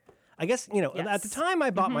costly. I guess, at the time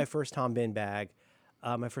I bought my first Tom Bin bag,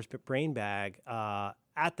 my first Brain bag,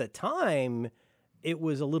 at the time, it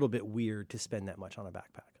was a little bit weird to spend that much on a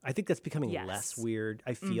backpack. I think that's becoming less weird,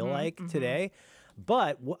 I feel today.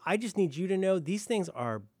 But I just need you to know these things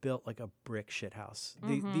are built like a brick shithouse.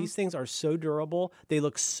 These things are so durable. They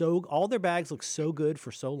look all their bags look so good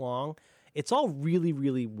for so long. It's all really,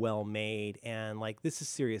 really well made. And like, this is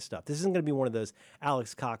serious stuff. This isn't going to be one of those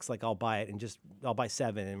Alex Cox, like I'll buy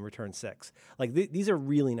 7 and return 6. Like these are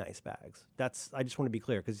really nice bags. I just want to be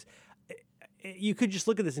clear because you could just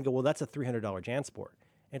look at this and go, well, that's a $300 JanSport.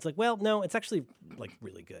 And it's like, well, no, it's actually like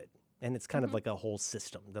really good. And it's kind of like a whole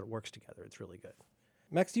system that works together. It's really good.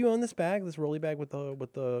 Max, do you own this bag, this rolly bag with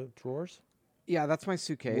the drawers? Yeah, that's my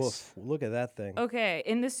suitcase. Woof, look at that thing. Okay,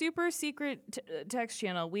 in the super secret text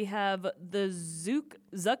channel, we have the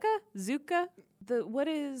Zuka. What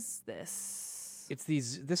is this?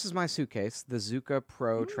 This is my suitcase, the Zuka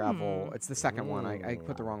Pro Travel. It's the second one. I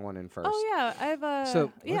put the wrong one in first. Oh yeah, I've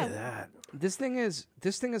look at that. This thing is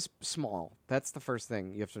small. That's the first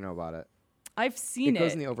thing you have to know about it. I've seen it. It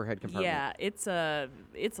goes in the overhead compartment. Yeah, it's a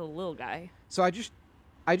little guy. So I just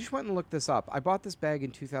went and looked this up. I bought this bag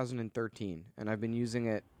in 2013, and I've been using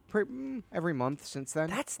it every month since then.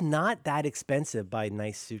 That's not that expensive by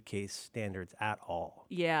nice suitcase standards at all.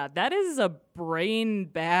 Yeah, that is a brain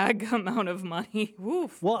bag amount of money.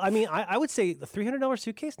 Woof. Well, I mean, I would say the $300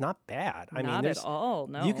 suitcase, not bad. Not at all,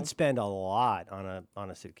 no. You could spend a lot on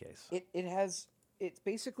a suitcase. It's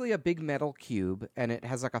basically a big metal cube, and it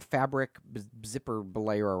has like a fabric zipper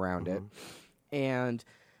layer around it, and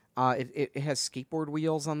it has skateboard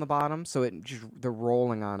wheels on the bottom, so the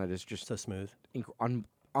rolling on it is just so smooth,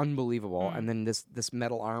 unbelievable. And then this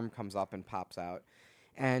metal arm comes up and pops out.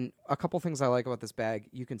 And a couple things I like about this bag: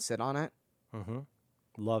 you can sit on it.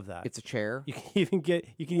 Love that. It's a chair. You can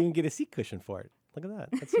even get a seat cushion for it. Look at that.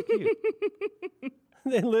 That's so cute.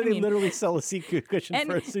 They literally sell a seat cushion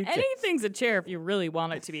for a suitcase. Anything's a chair if you really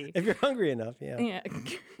want it to be. If you're hungry enough, yeah.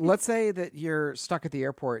 Let's say that you're stuck at the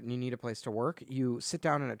airport and you need a place to work. You sit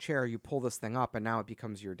down in a chair, you pull this thing up, and now it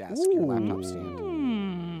becomes your desk, your laptop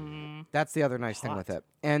stand. That's the other nice thing with it.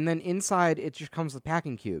 And then inside, it just comes with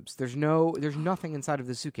packing cubes. There's nothing inside of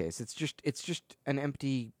the suitcase. It's just an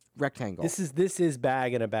empty rectangle. This is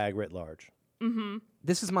bag in a bag writ large.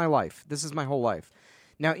 This is my life. This is my whole life.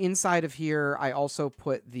 Now, inside of here, I also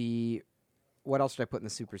put what else did I put in the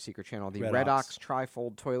super secret channel? The Redox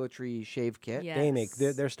Trifold Toiletry Shave Kit. Yes. They make,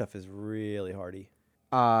 their stuff is really hardy.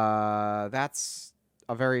 That's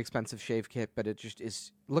a very expensive shave kit, but it just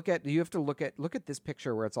is. Look at this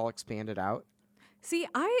picture where it's all expanded out. See,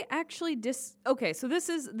 I actually okay, so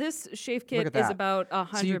this shave kit is about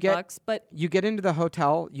 $100, but you get into the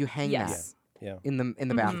hotel, you hang yes. that in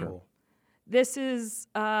the bathroom. This is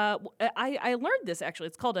I learned this actually.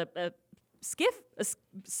 It's called a spiff.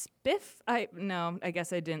 I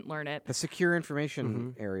guess I didn't learn it. The secure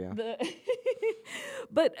information area.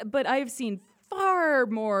 But I've seen far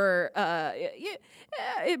more.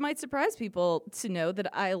 It might surprise people to know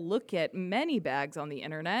that I look at many bags on the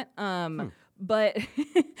internet. But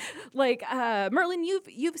like Merlin,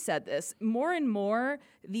 you've said this more and more.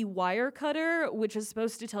 The wire cutter, which is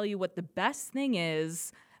supposed to tell you what the best thing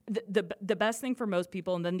is. The best thing for most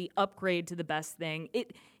people, and then the upgrade to the best thing.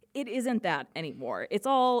 It isn't that anymore. It's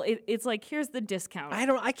all. It's like, here's the discount.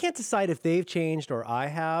 I can't decide if they've changed or I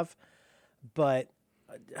have, but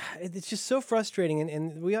it's just so frustrating.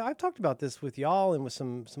 And I've talked about this with y'all and with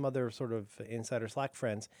some other sort of insider Slack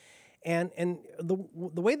friends. And the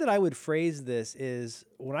way that I would phrase this is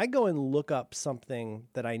when I go and look up something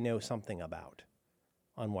that I know something about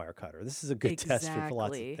on Wirecutter. This is a good test for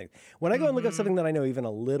lots of things. When I go and look up something that I know even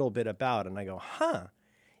a little bit about, and I go,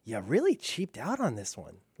 you really cheaped out on this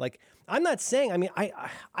one. Like, I'm not saying, I mean,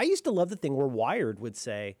 I used to love the thing where Wired would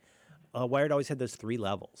say, Wired always had those 3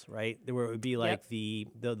 levels, right? Where it would be like the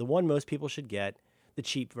one most people should get, the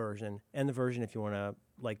cheap version, and the version if you want to,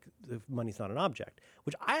 like, the money's not an object,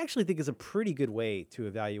 which I actually think is a pretty good way to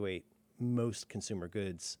evaluate most consumer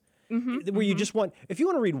goods. Where you just want, if you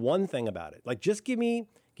want to read one thing about it, like just give me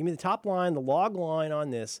the top line, the log line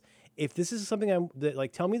on this, if this is something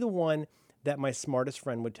tell me the one that my smartest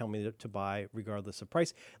friend would tell me to buy regardless of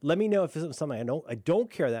price. Let me know if it's something I don't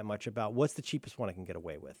care that much about. What's the cheapest one I can get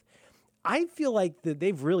away with? I feel like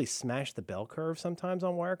they've really smashed the bell curve sometimes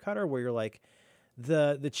on Wirecutter, where you're like,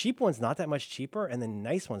 the cheap one's not that much cheaper, and the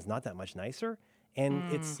nice one's not that much nicer.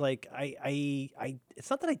 And it's like it's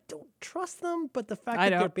not that I don't trust them, but the fact that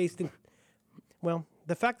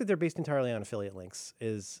they're based entirely on affiliate links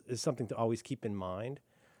is something to always keep in mind.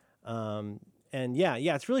 And yeah,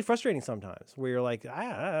 it's really frustrating sometimes where you're like,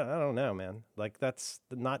 I don't know, man. Like, that's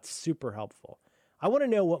not super helpful. I want to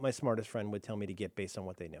know what my smartest friend would tell me to get based on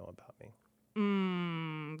what they know about me.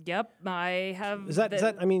 Yep, I have. Is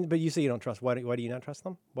that? I mean, but you say you don't trust. Why do you not trust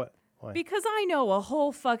them? What? Why? Because I know a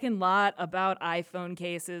whole fucking lot about iPhone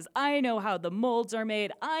cases. I know how the molds are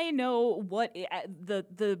made. I know what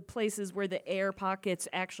the places where the air pockets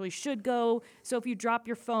actually should go. So if you drop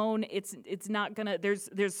your phone, it's not gonna.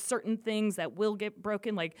 There's certain things that will get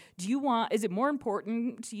broken. Like, is it more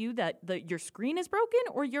important to you that your screen is broken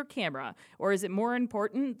or your camera, or is it more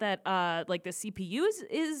important that like the CPU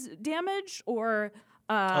is damaged or?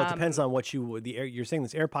 It depends on what you're saying.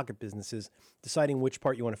 This air pocket business is deciding which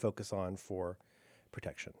part you want to focus on for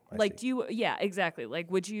protection. Yeah, exactly.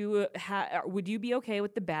 Like, would you be okay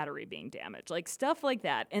with the battery being damaged? Like, stuff like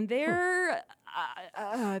that. And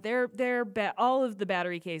all of the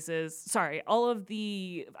battery cases, all of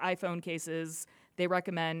the iPhone cases they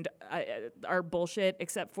recommend are bullshit,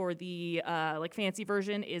 except for the like fancy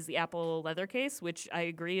version is the Apple leather case, which I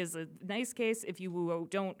agree is a nice case. If you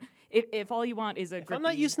don't, if all you want is a grippy... If I'm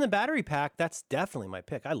not using the battery pack, that's definitely my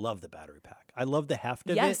pick. I love the battery pack. I love the heft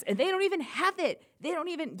of it. Yes, and they don't even have it.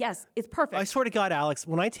 Yes, it's perfect. I swear to God, Alex,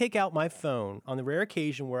 when I take out my phone, on the rare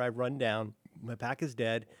occasion where I run down, my pack is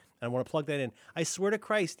dead, and I want to plug that in, I swear to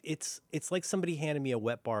Christ, it's like somebody handed me a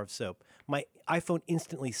wet bar of soap. My iPhone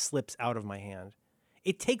instantly slips out of my hand.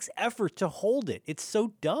 It takes effort to hold it. It's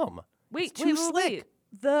so dumb. Wait, it's too slick.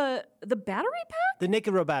 The battery pack? The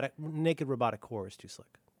naked robotic core is too slick.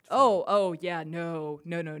 Oh yeah, no.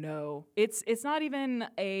 It's not even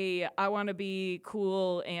I want to be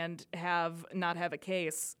cool and not have a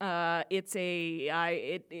case. It's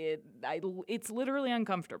literally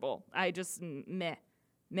uncomfortable. I just meh.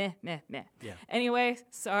 Yeah. Anyway,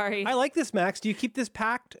 sorry. I like this, Max. Do you keep this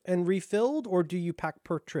packed and refilled, or do you pack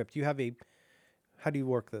per trip? How do you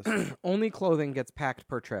work this? Only clothing gets packed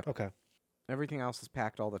per trip. Okay. Everything else is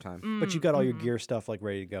packed all the time. But you've got all your gear stuff like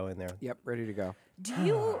ready to go in there. Yep, ready to go. Do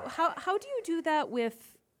you how do you do that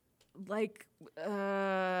with like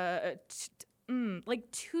like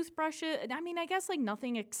toothbrushes? I mean, I guess like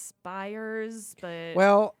nothing expires, but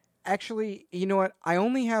well, actually, you know what? I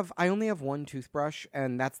only have one toothbrush,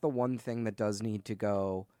 and that's the one thing that does need to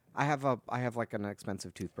go. I have like an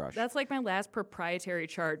expensive toothbrush. That's like my last proprietary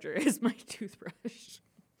charger is my toothbrush.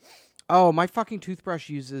 Oh, my fucking toothbrush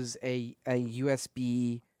uses a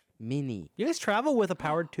USB mini. You guys travel with a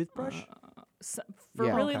powered toothbrush?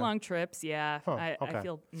 For really long trips, yeah. Huh, I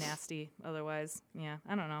feel nasty otherwise. Yeah,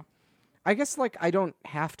 I don't know. I guess like I don't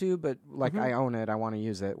have to, but like I own it. I want to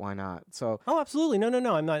use it. Why not? So absolutely.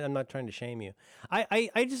 No. I'm not trying to shame you. I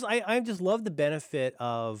just love the benefit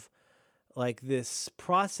of like this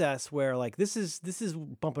process where like this is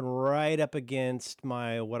bumping right up against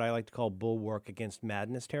my what I like to call bulwark against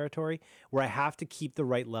madness territory, where I have to keep the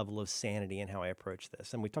right level of sanity in how I approach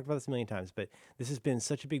this. And we talked about this a million times, but this has been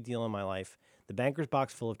such a big deal in my life. The banker's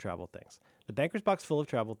box full of travel things. The banker's box full of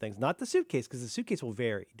travel things, not the suitcase, because the suitcase will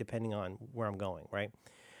vary depending on where I'm going, right?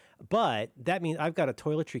 But that means I've got a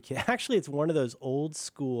toiletry kit. Actually, it's one of those old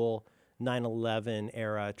school 9/11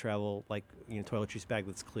 era travel, like, toiletries bag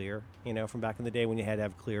that's clear, from back in the day when you had to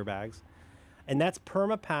have clear bags. And that's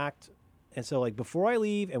perma-packed. And so, like, before I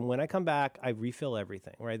leave and when I come back, I refill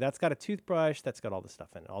everything, right? That's got a toothbrush. That's got all the stuff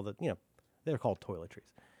in it. All the, they're called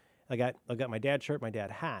toiletries. I've got my dad's shirt, my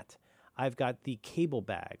dad's hat. I've got the cable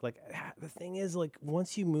bag. Like, the thing is, like,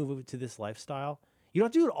 once you move over to this lifestyle, you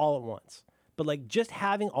don't do it all at once. But, like, just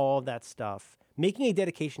having all of that stuff, making a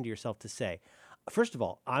dedication to yourself to say, first of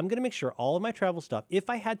all, I'm going to make sure all of my travel stuff, if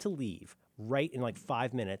I had to leave right in like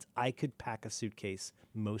 5 minutes, I could pack a suitcase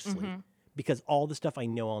mostly because all the stuff I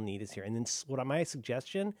know I'll need is here. And then my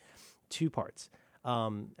suggestion, 2 parts.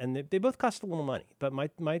 And they both cost a little money. But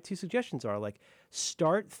my 2 suggestions are like,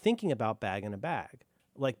 start thinking about bag in a bag.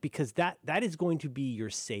 Like, because that is going to be your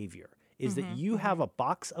savior, is that you have a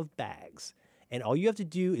box of bags. And all you have to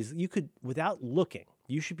do is you could, without looking,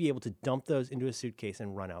 you should be able to dump those into a suitcase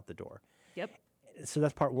and run out the door. Yep. So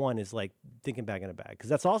that's part 1 is like thinking bag in a bag, because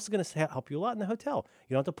that's also going to help you a lot in the hotel.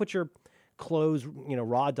 You don't have to put your clothes,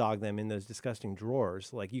 raw dog them in those disgusting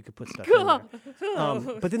drawers. Like you could put stuff in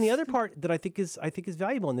there. But then the other part that I think is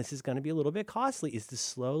valuable, and this is going to be a little bit costly, is to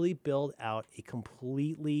slowly build out a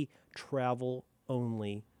completely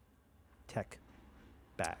travel-only tech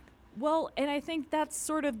bag. Well, and I think that's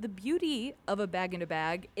sort of the beauty of a bag in a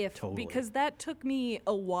bag, because that took me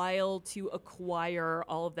a while to acquire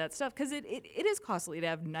all of that stuff, because it is costly to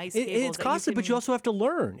have nice cables. It's costly, but you also have to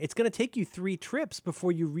learn. It's going to take you 3 trips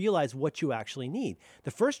before you realize what you actually need.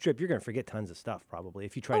 The first trip, you're going to forget tons of stuff probably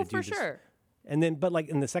if you try to do this. Oh, for sure. And then, but like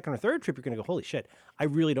in the second or third trip, you're going to go, holy shit, I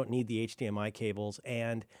really don't need the HDMI cables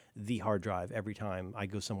and the hard drive every time I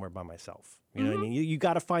go somewhere by myself. You know what I mean? You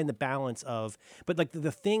got to find the balance of, but like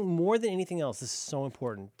the thing more than anything else, this is so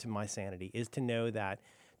important to my sanity, is to know that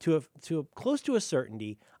to close to a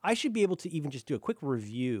certainty, I should be able to even just do a quick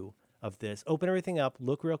review of this, open everything up,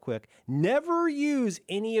 look real quick, never use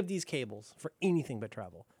any of these cables for anything but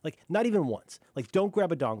travel. Like not even once. Like don't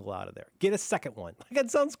grab a dongle out of there. Get a second one. Like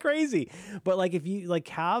that sounds crazy. But like if you like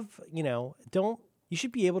have, you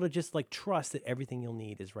should be able to just like trust that everything you'll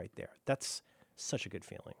need is right there. That's such a good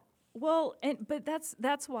feeling. Well, but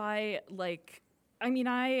that's why like I mean,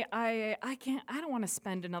 I don't want to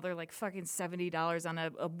spend another like fucking $70 on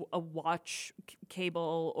a watch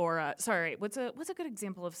cable or what's a good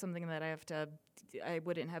example of something that I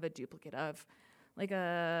wouldn't have a duplicate of, like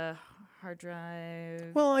a hard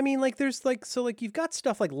drive. Well, I mean, like there's like, so like you've got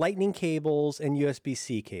stuff like lightning cables and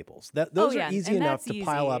USB-C cables. Those are easy enough to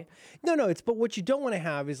pile up. No, but what you don't want to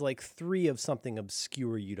have is like 3 of something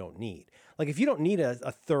obscure you don't need. Like if you don't need a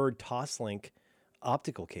third Toslink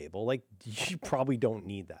optical cable, like you probably don't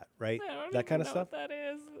need that, right? That kind of stuff. What that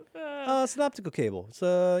is. It's an optical cable. It's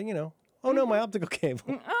oh no, my optical cable.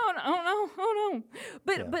 Oh no.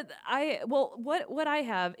 But what I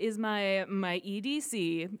have is my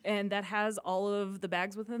EDC, and that has all of the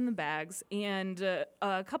bags within the bags. And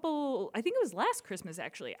a couple, I think it was last Christmas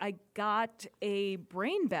actually, I got a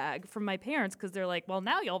brain bag from my parents because they're like, well,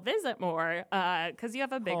 now you'll visit more because you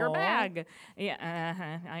have a bigger bag.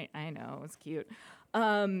 Yeah, I know, it's cute.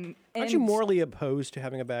 Aren't you morally opposed to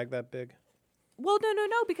having a bag that big? Well, no,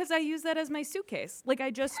 because I use that as my suitcase. Like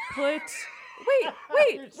I just put.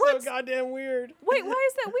 Wait, You're so goddamn weird. Wait, why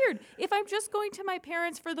is that weird? If I'm just going to my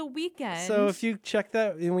parents for the weekend. So if you check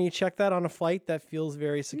that, when you check that on a flight, that feels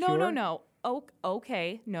very secure. No. Oh,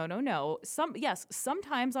 okay. No.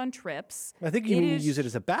 Sometimes on trips. I think you use it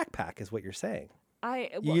as a backpack, is what you're saying.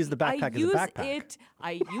 You use the backpack as a backpack.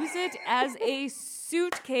 I use it as a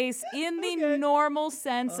suitcase in the normal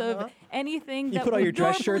sense of anything that you put all your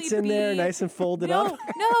dress shirts in there, nice and folded up.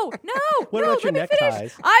 No. What about your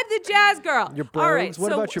neckties? I'm the jazz girl. Your brogues. All right,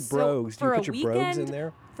 what about your brogues? Do you put your brogues in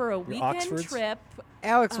there? For a weekend trip.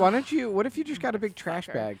 Alex, what if you just got a big trash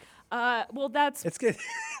bag? Well, that's... It's good.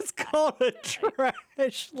 It's called a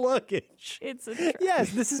trash luggage. It's a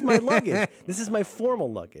Yes, this is my luggage. This is my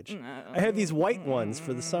formal luggage. I have these white ones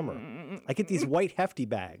for the summer. I get these white hefty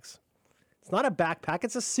bags. It's not a backpack.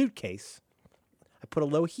 It's a suitcase. I put a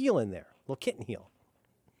low heel in there, a little kitten heel.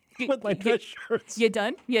 With my dress shirts. You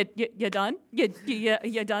done? You done?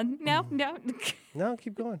 You done now? No. No,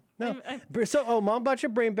 keep going. No. So, Mom bought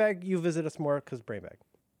your brain bag. You visit us more because brain bag.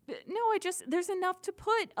 No, there's enough to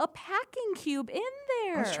put a packing cube in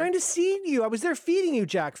there. I was trying to feed you. I was there feeding you,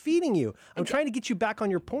 Jack, feeding you. I'm trying to get you back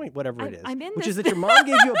on your point, whatever it is. Which is that your mom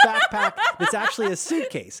gave you a backpack that's actually a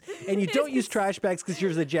suitcase. And you don't use trash bags because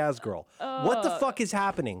you're the jazz girl. What the fuck is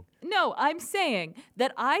happening? No, I'm saying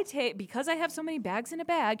that I take, because I have so many bags in a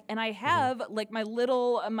bag, and I have like my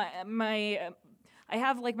little, I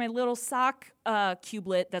have like my little sock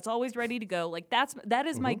cubelet that's always ready to go. Like that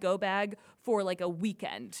is my go bag for like a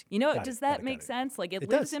weekend. You know, does that make sense? Like it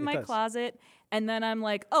lives in my closet, and then I'm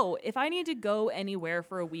like, oh, if I need to go anywhere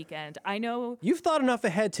for a weekend, I know. You've thought enough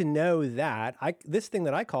ahead to know that this thing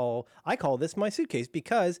that I call this my suitcase,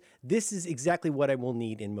 because this is exactly what I will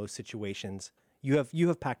need in most situations. You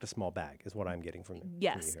have packed a small bag, is what I'm getting from you.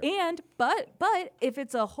 Yes, and but if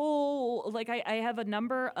it's a whole, like I have a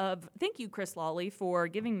number of. Thank you, Chris Lawley, for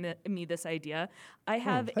giving me this idea. I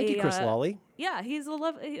have thank you, Chris Lawley. Yeah, he's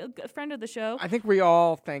a friend of the show. I think we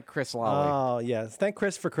all thank Chris Lawley. Oh yes, thank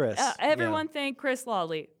Chris for Chris. Everyone thank Chris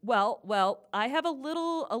Lawley. Well, I have a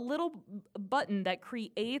little button that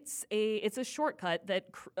creates it's a shortcut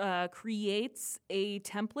that creates a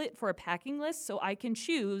template for a packing list, so I can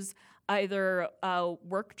choose either a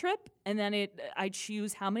work trip, and then I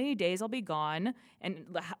choose how many days I'll be gone and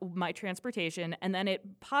my transportation, and then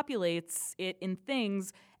it populates it in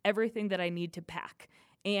everything that I need to pack.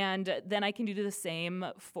 And then I can do the same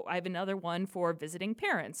I have another one for visiting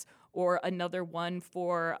parents, or another one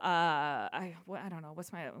for I don't know,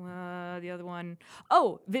 what's my the other one?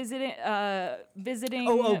 Oh, visiting.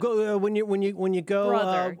 Go when you go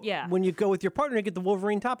brother, yeah. when you go with your partner to get the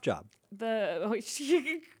Wolverine top job.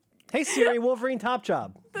 Hey Siri, Wolverine top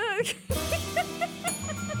job.